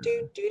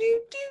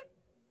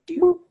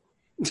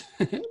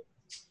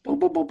 Boom,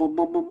 boom, boom, boom,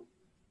 boom, boom.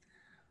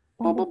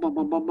 Boom, boom, boom,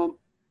 boom, boom, boom.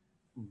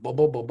 Boom,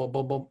 boom, boom, boom,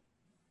 boom, boom.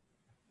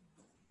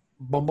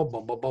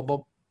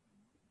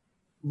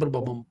 Boom,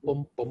 boom, boom,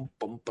 boom,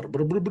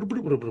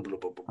 boom,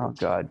 boom. Oh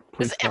God!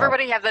 Does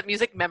everybody have that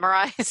music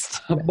memorized?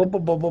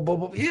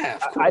 Yeah,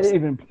 of course. I didn't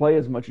even play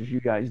as much as you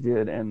guys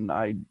did, and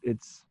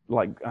it's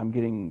like I'm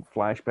getting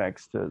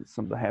flashbacks to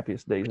some of the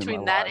happiest days Between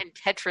in my that life. and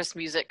Tetris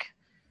music.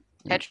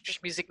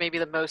 Tetris music may be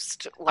the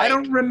most. I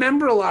don't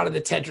remember a lot of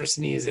the Tetris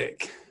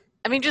music.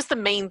 I mean, just the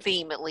main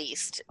theme, at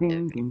least.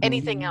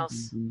 Anything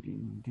else?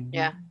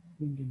 Yeah.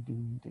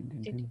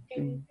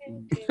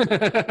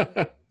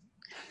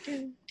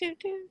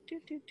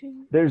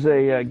 There's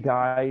a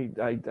guy,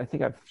 I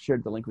think I've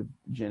shared the link with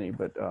Jenny,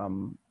 but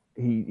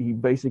he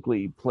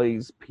basically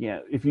plays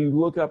piano. If you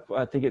look up,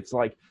 I think it's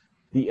like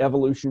the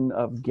evolution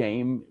of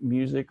game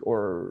music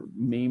or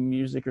meme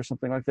music or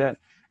something like that.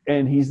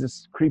 And he's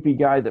this creepy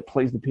guy that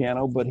plays the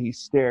piano, but he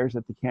stares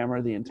at the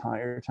camera the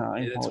entire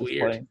time. Yeah, that's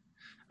weird. Playing.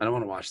 I don't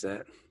want to watch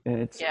that.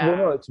 And it's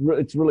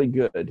really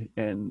good.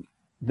 And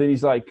then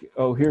he's like,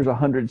 "Oh, here's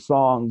 100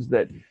 songs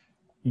that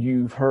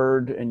you've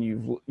heard and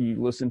you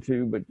listened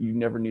to, but you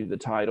never knew the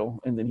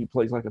title." And then he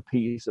plays like a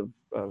piece of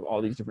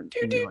all these different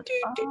things. Like,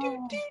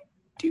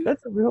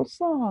 that's a real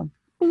song.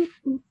 But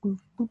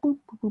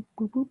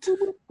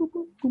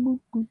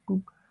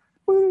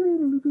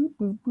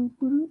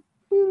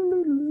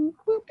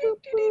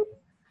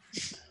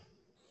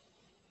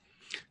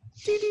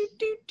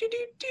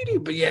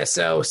yeah,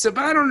 but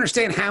I don't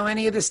understand how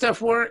any of this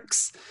stuff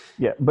works.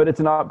 Yeah, but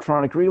it's an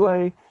optronic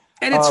relay,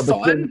 and it's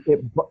fun.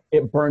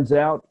 It burns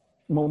out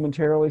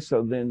momentarily,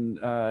 so then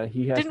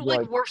he has didn't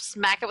to Worf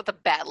smack it with a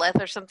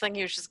batleth or something.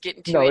 He was just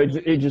getting too. No,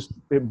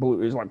 it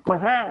blew. It was like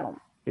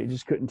it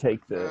just couldn't take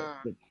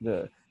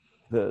the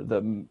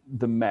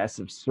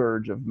massive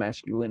surge of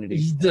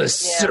masculinity, the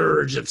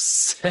surge of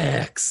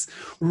sex.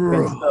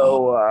 And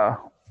so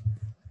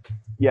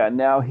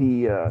now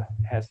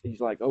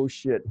he's like, oh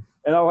shit.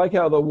 And I like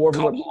how the Worf,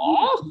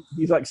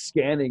 he's like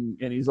scanning,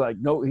 and he's like,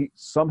 no,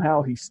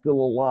 somehow he's still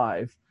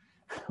alive.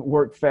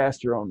 Work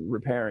faster on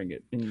repairing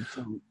it. And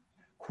so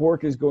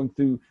Quark is going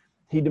through.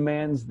 He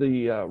demands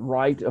the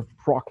right of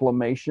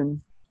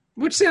proclamation,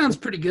 which sounds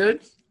pretty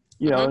good.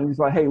 And he's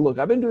like, hey, look,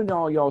 I've been doing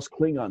all y'all's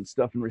Klingon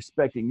stuff and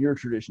respecting your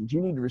traditions.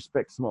 You need to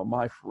respect some of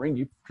my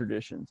Ferengi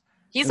traditions.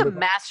 He's a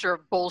master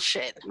of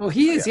bullshit. Well,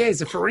 he is. Yeah,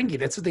 he's a Ferengi.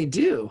 That's what they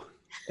do.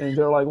 And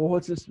they're like, well,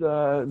 what's this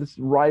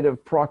right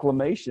of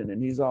proclamation?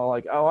 And he's all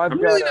like, oh, I'm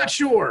really not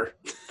sure.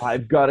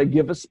 I've got to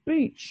give a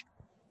speech.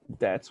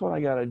 That's what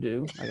I got to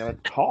do. I got to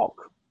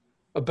talk.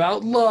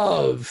 About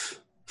love.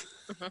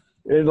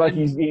 And like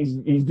he's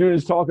doing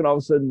his talk, and all of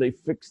a sudden they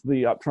fix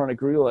the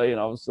optronic relay, and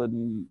all of a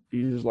sudden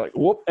he's just like,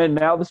 whoop, and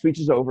now the speech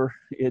is over.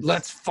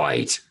 Let's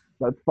fight.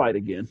 Let's fight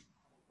again.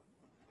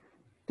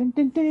 So,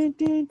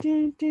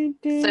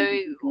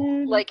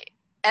 like,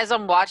 as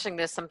I'm watching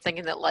this, I'm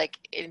thinking that, like,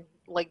 in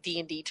like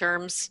D&D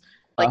terms,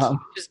 like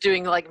just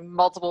doing like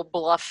multiple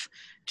bluff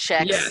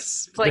checks.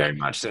 Yes, like, very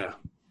much so.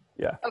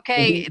 Yeah.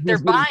 Okay, they're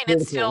buying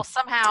it still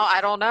somehow.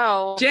 I don't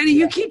know. Jenny,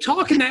 you keep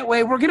talking that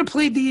way. We're gonna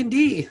play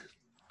D&D.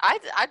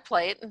 I'd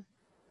play it.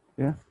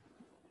 Yeah.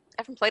 I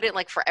haven't played it in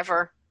like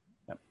forever.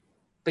 Yep.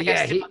 But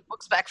yeah, my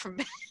books back from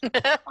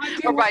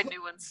or buy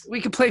new ones. We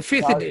could play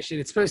 5th edition.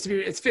 It's supposed to be.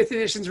 It's 5th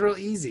edition's real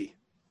easy.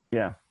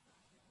 Yeah.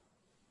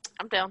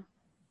 I'm down.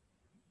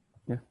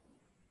 Yeah.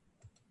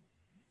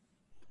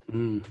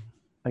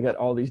 I got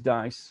all these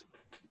dice.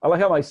 I like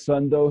how my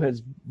son though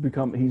he's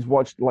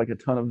watched like a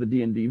ton of the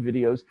D&D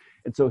videos,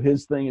 and so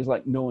his thing is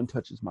like, no one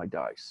touches my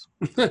dice.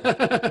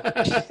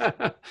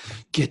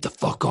 Get the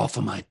fuck off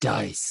of my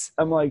dice.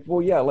 I'm like,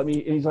 well, yeah, and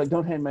he's like,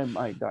 don't hand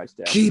my dice,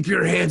 Dad. Keep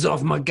your hands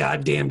off my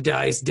goddamn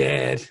dice,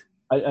 Dad.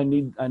 I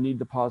need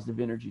the positive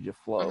energy to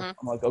flow. I'm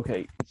like,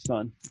 okay,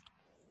 son,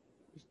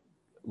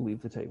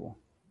 leave the table.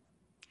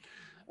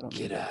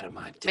 Get out of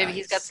my dice. Maybe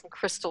he's got some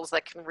crystals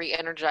that can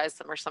re-energize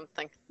them or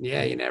something.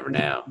 Yeah, you never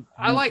know.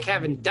 I like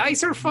having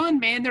dice are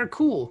fun, man. They're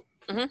cool.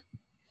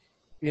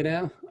 You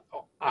know,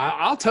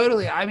 I'll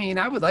totally. I mean,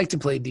 I would like to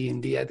play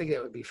D&D. I think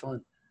that would be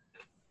fun.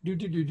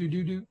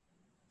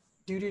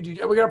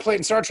 We got to play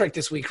in Star Trek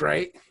this week,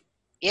 right?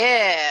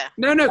 Yeah.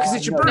 No, because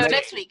it's your birthday. No,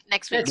 next week.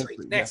 Next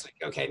week.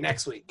 Okay,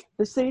 next week.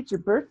 They say it's your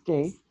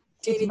birthday.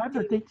 It's my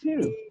birthday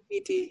too.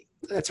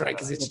 That's right,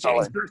 because it's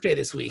Jenny's birthday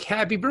this week.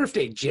 Happy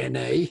birthday,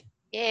 Jenny.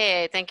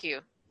 Yeah, thank you.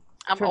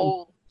 I'm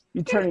old.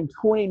 You're turning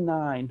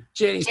 29.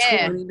 Jenny's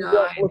 29.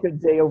 Look at a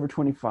day over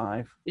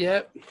 25.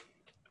 Yep.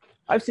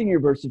 I've seen your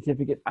birth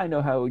certificate. I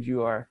know how old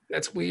you are.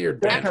 That's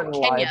weird. Don't try to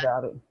lie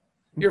about it.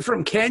 You're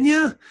from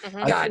Kenya?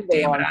 Mm-hmm. God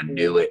damn it, I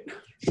knew it.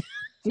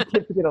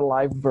 Certificate of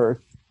live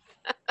birth.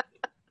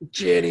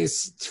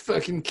 Jenny's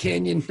fucking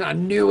Kenyan. I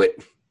knew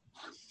it.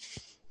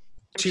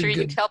 I'm sure you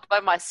can tell by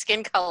my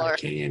skin color.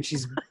 Kenyan.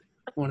 She's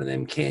one of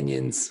them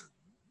Kenyans.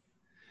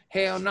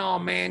 Hell no,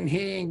 man. He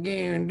ain't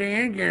getting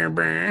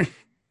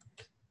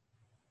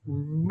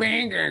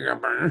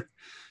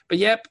But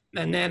yep,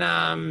 and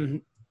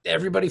then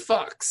everybody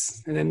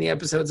fucks, and then the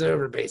episode's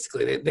over.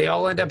 Basically, they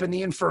all end up in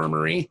the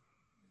infirmary.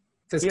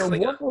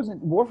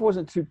 Worf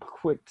wasn't too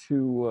quick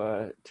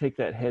to take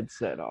that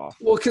headset off.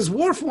 Well, because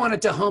Worf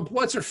wanted to hump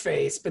what's her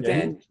face, but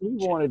then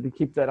he wanted to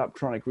keep that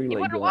optronic relay. He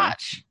wanted to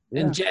watch.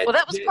 Yeah. And Jed, well,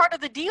 that was part of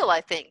the deal,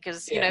 I think,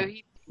 because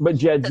But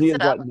Jadzia is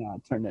like, "Nah,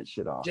 turn that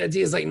shit off."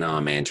 Jadzia is like, "Nah,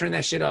 man, turn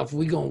that shit off.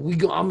 I'm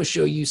gonna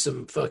show you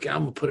some fucking. I'm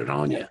gonna put it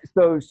on you."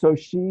 So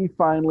she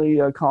finally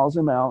calls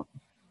him out,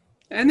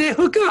 and they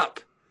hook up.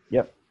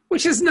 Yep.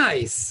 Which is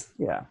nice.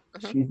 Yeah,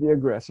 she's the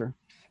aggressor.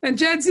 And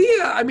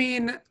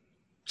Jadzia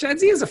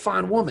is a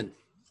fine woman.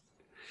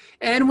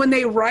 And when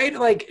they write,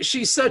 like,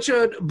 she's such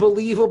a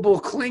believable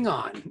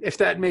Klingon, if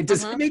that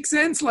does it make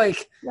sense?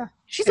 Like, yeah,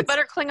 she's a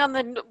better Klingon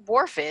than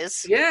Worf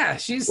is. Yeah,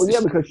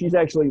 because she's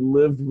actually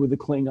lived with the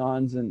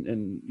Klingons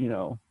and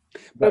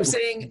But I'm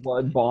saying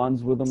blood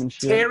bonds with them and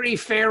shit. Terry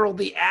Farrell,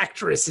 the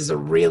actress, is a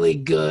really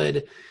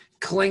good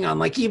Klingon.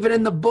 Like, even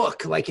in the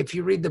book, like, if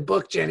you read the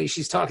book, Jenny,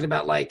 she's talking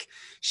about, like,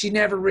 she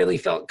never really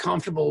felt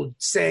comfortable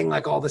saying,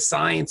 like, all the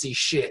science-y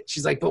shit.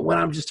 She's like, but when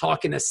I'm just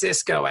talking to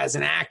Sisko as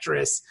an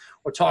actress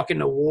or talking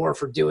to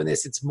Worf or doing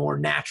this, it's more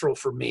natural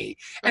for me.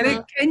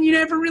 And and you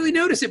never really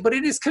notice it, but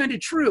it is kind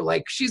of true.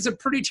 Like, she's a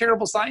pretty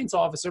terrible science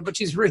officer, but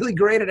she's really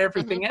great at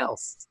everything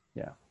else.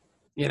 Yeah.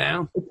 You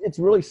know? It's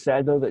really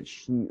sad, though, that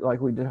she,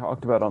 like we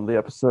talked about on the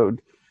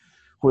episode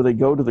where they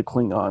go to the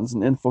Klingons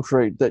and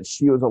infiltrate, that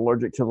she was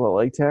allergic to the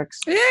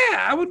latex. Yeah,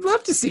 I would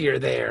love to see her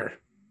there.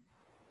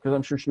 Because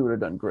I'm sure she would have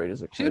done great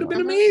as a Klingon. She would have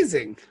been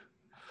amazing.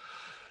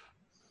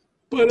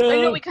 But I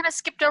know we kind of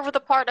skipped over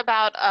the part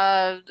about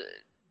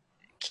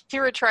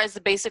Kira tries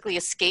to basically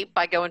escape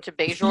by going to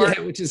Bajor.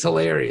 Yeah, which is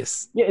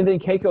hilarious. Yeah, and then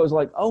Keiko's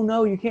like, "Oh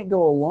no, you can't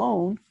go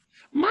alone."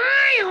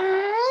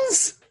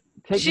 Miles!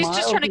 She's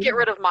just trying to get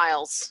rid of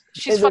Miles.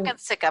 She's fucking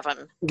sick of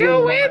him.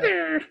 Go with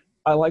her!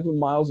 I like when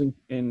Miles and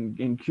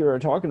Kira are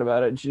talking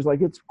about it, and she's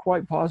like, "It's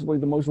quite possibly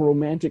the most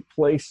romantic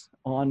place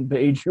on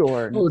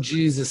Bajor." Oh,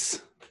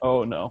 Jesus.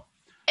 Oh, no.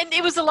 And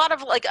it was a lot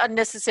of, like,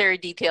 unnecessary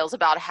details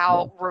about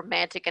how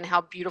romantic and how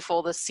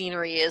beautiful the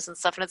scenery is and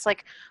stuff. And it's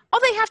like, all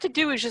they have to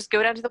do is just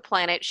go down to the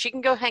planet. She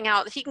can go hang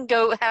out. He can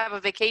go have a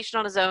vacation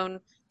on his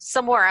own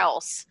somewhere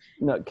else.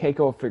 No, Keiko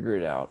will figure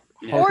it out.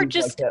 Or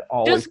just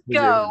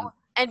go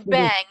and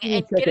bang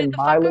and get it the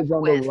fuck over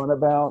with.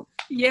 Runabout.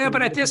 Yeah,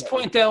 but at this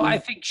point, though, I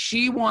think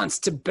she wants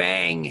to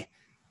bang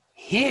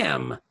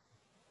him.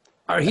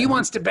 Or he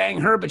wants to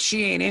bang her, but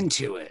she ain't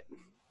into it.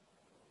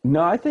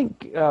 No, I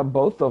think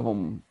both of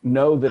them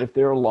know that if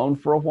they're alone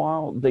for a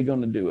while, they're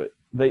going to do it.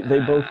 They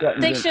both got.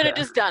 They should have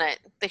just done it.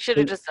 They should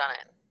have just done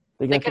it.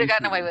 They could have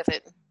gotten away with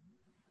it.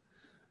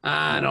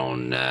 I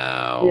don't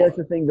know. Yeah, that's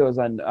the thing, though, is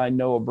I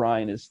know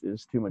O'Brien is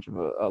too much of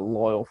a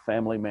loyal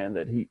family man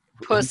that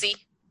pussy.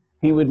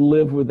 He would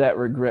live with that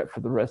regret for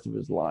the rest of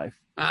his life.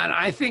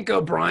 I think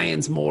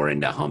O'Brien's more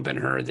into humping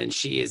her than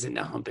she is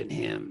into humping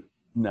him.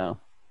 No.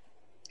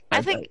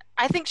 I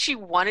think she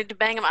wanted to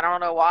bang him. I don't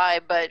know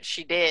why, but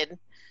she did.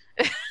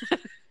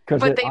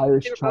 Because the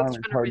Irish charm is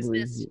hard to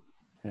resist.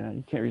 Yeah,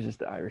 you can't resist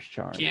the Irish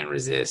charm. Can't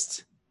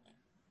resist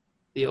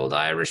the old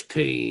Irish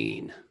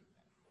peen.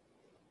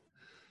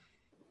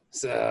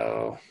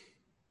 So,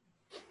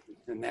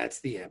 and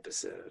that's the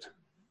episode.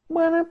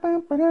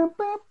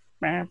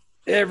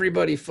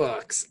 Everybody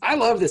fucks. I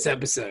love this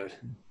episode.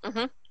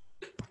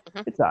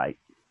 It's aight.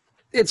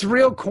 It's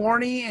real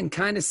corny and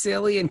kind of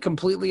silly and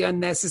completely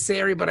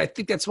unnecessary, but I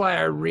think that's why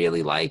I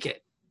really like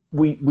it.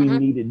 We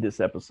needed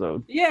this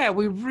episode. Yeah,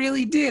 we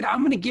really did. I'm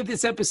going to give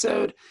this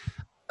episode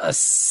a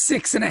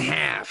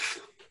 6.5.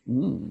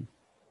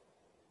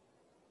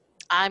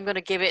 I'm going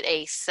to give it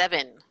a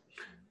 7.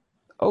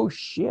 Oh,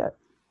 shit.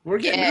 We're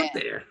getting up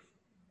there.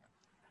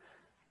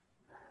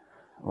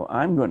 Well,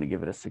 I'm going to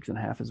give it a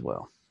 6.5 as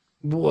well.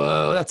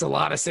 Whoa, that's a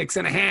lot of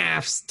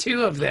 6.5s.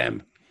 2 of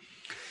them.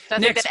 So I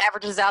think that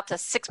averages out to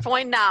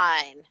 6.9.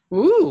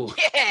 Ooh.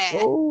 Yeah.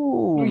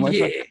 Oh, much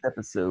like this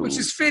episode. Which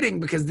is fitting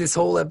because this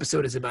whole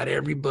episode is about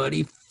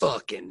everybody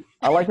fucking.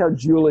 I like how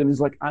Julian is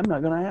like, I'm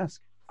not going to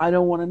ask. I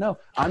don't want to know.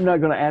 I'm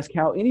not going to ask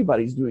how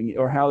anybody's doing it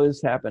or how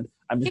this happened.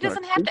 He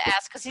doesn't have to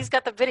ask because he's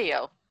got the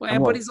video. Well,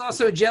 but he's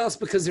also jealous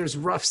because there's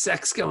rough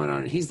sex going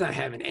on and he's not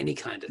having any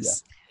kind of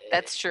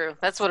That's true.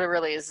 That's what it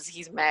really is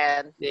he's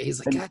mad. Yeah,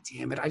 he's like, God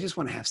damn it, I just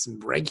want to have some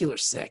regular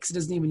sex. It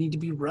doesn't even need to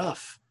be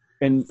rough.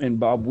 And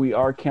Bob, we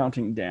are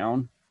counting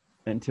down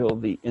until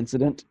the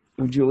incident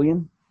with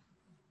Julian.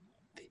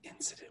 The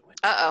incident with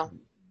Uh-oh.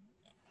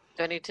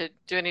 Do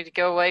I need to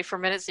go away for a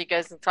minute so you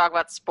guys can talk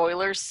about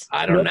spoilers?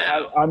 I don't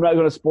know. I'm not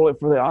going to spoil it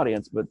for the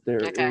audience, but there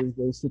is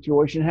a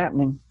situation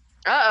happening.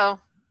 Uh-oh.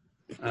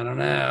 I don't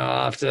know.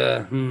 I'll have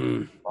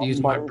to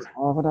use my...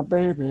 having a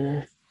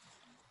baby.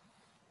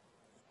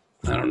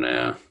 I don't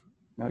know.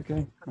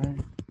 Okay. Right.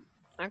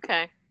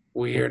 Okay.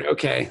 Weird.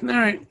 Okay. All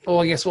right.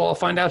 Well, I guess we'll all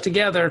find out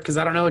together because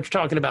I don't know what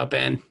you're talking about,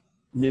 Ben.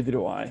 Neither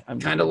do I. I'm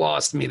kind of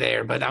lost me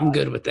there, but I'm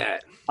good with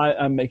that.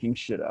 I'm making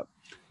shit up.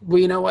 Well,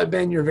 you know what,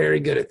 Ben? You're very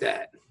good at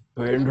that.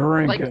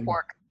 Like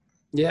pork.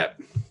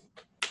 Yep.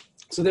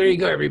 So there you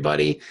go,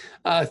 everybody.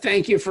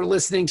 Thank you for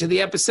listening to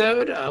the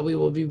episode. We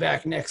will be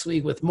back next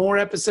week with more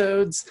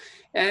episodes.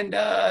 And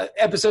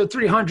episode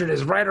 300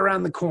 is right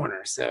around the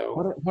corner.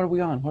 So what are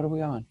we on? What are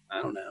we on?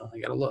 I don't know. I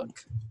got to look.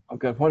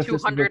 Okay. What is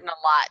 200 and a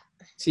lot.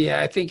 So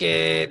yeah, I think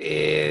it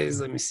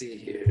is. Let me see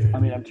here. I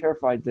mean, I'm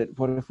terrified that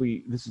what if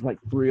this is like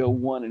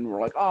 301 and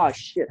we're like, oh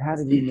shit, how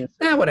did we miss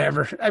it?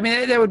 Whatever. I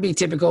mean, that would be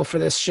typical for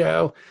this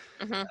show.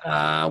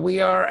 Mm-hmm. We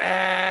are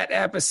at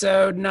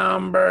episode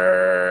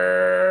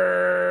number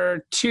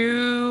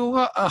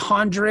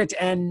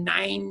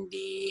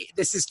 290.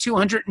 This is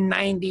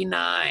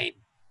 299.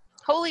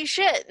 Holy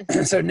shit.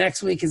 So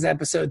next week is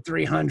episode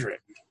 300.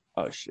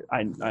 Oh shit.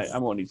 I'm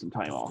gonna need some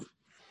time off.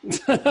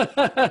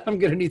 I'm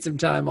gonna need some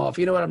time off.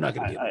 You know what? I'm not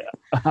gonna do that.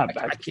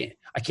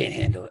 I can't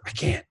handle it. I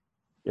can't.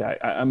 Yeah,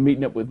 I'm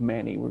meeting up with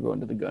Manny. We're going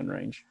to the gun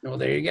range. Well,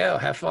 there you go.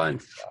 Have fun.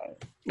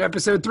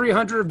 Episode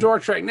 300 of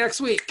Dork Trek next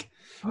week.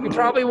 We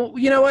probably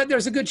won't, you know what?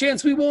 There's a good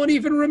chance we won't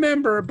even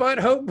remember, but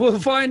hope we'll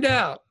find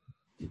out.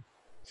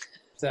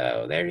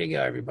 So there you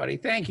go, everybody.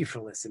 Thank you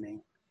for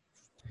listening.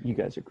 You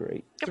guys are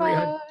great.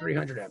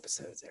 300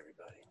 episodes,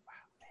 everybody. Wow,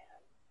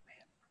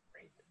 man,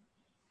 great.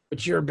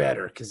 But you're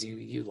better because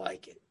you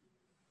like it.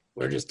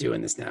 We're just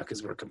doing this now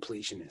because we're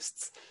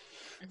completionists.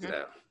 Mm-hmm.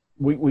 So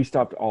we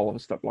stopped, all of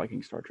us stopped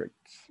liking Star Trek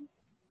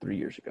 3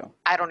 years ago.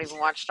 I don't even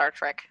watch Star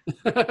Trek.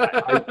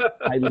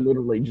 I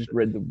literally just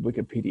read the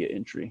Wikipedia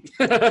entry.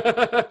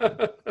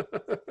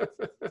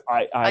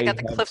 I got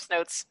the Cliff's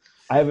Notes.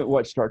 I haven't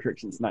watched Star Trek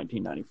since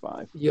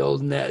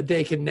 1995.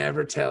 They can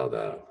never tell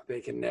though.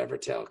 They can never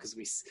tell because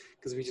we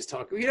just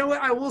talk. You know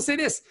what? I will say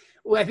this.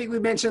 Well, I think we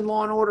mentioned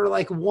Law and Order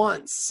like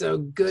once. So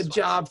good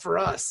job for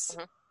us.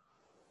 Mm-hmm.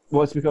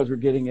 Well, it's because we're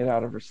getting it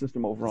out of our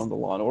system over on the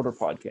Law and Order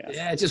podcast.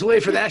 Yeah, just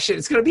wait for that shit.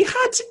 It's going to be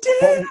hot to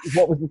death.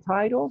 What was the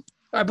title?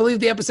 I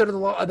believe the episode of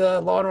the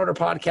Law and Order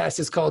podcast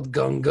is called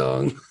Gung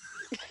Gung.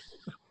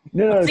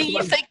 No. See,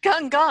 you say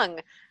Gung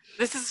Gung.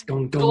 This is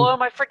blowing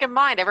my freaking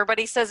mind.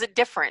 Everybody says it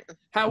different.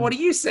 What do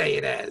you say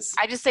it as?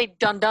 I just say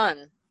dun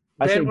dun.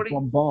 I say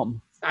bum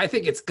bum. I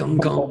think it's gung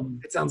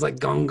gung. It sounds like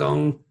gung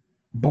gung.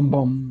 Bum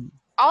bum.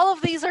 All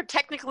of these are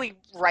technically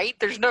right.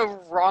 There's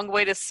no wrong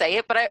way to say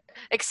it, but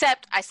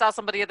except I saw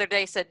somebody the other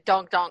day said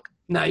donk donk.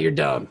 No, you're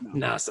dumb.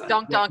 No, son.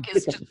 Donk donk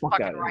is just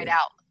fucking right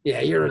out.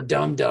 Yeah, you're a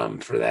dumb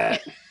for that.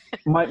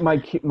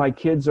 My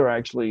kids are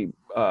actually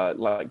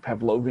like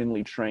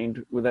Pavlovianly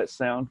trained with that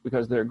sound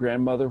because their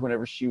grandmother,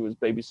 whenever she was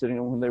babysitting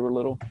them when they were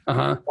little,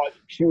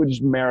 she would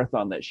just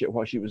marathon that shit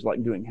while she was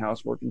like doing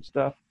housework and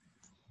stuff.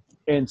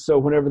 And so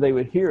whenever they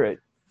would hear it,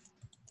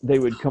 they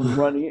would come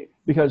running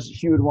because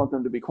she would want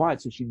them to be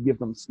quiet, so she'd give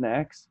them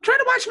snacks. Try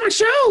to watch my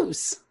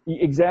shows.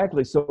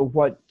 Exactly. So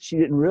what she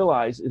didn't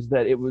realize is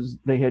that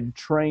they had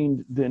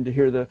trained then to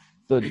hear the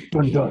dun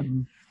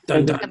dun.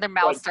 And their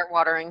mouths start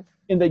watering.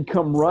 And they'd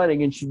come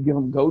running, and she'd give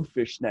them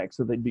goldfish snacks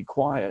so they'd be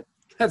quiet.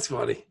 That's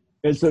funny.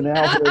 And so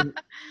now,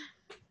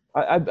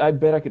 I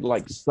bet I could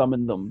like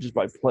summon them just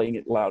by playing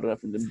it loud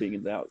enough and then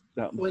being out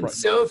in the front.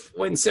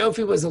 When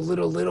Sophie was a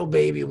little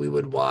baby, we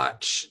would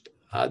watch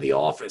The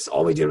Office.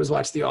 All we did was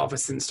watch The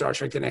Office and Star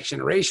Trek: The Next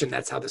Generation.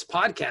 That's how this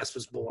podcast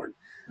was born.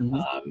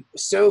 Mm-hmm.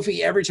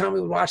 Sophie, every time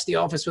we would watch The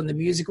Office, when the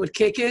music would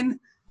kick in,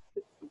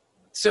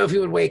 Sophie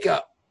would wake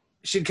up.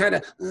 She'd kind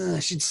of,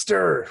 she'd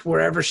stir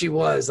wherever she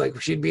was. Like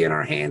she'd be in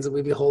our hands and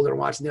we'd be holding her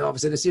watching The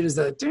Office. And as soon as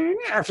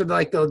after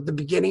the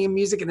beginning of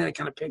music and then it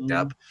kind of picked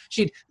up,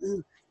 she'd,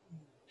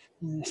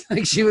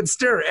 like she would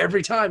stir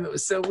every time. It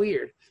was so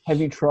weird.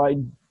 Have you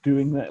tried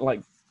doing that?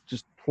 Like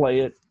just play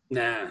it?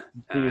 Nah,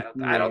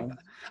 I don't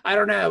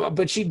know.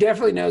 But she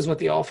definitely knows what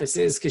The Office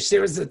is because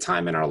there was a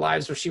time in our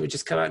lives where she would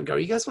just come out and go, "Are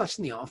you guys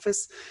watching The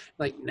Office?"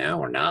 Like, no,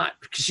 we're not.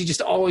 Because she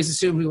just always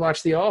assumed we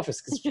watched The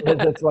Office.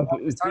 That's like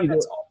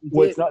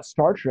it's not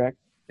Star Trek.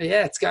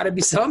 Yeah, it's got to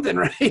be something,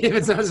 right? If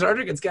it's not Star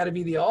Trek, it's got to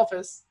be The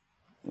Office.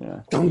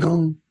 Yeah. Gung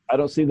gung. I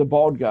don't see the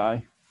bald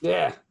guy.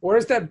 Yeah.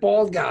 Where's that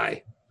bald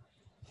guy?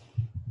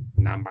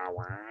 Number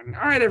one.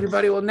 All right,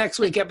 everybody. Well, next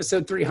week,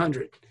 episode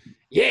 300.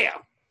 Yeah.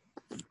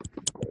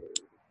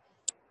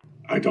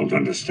 I don't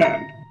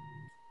understand.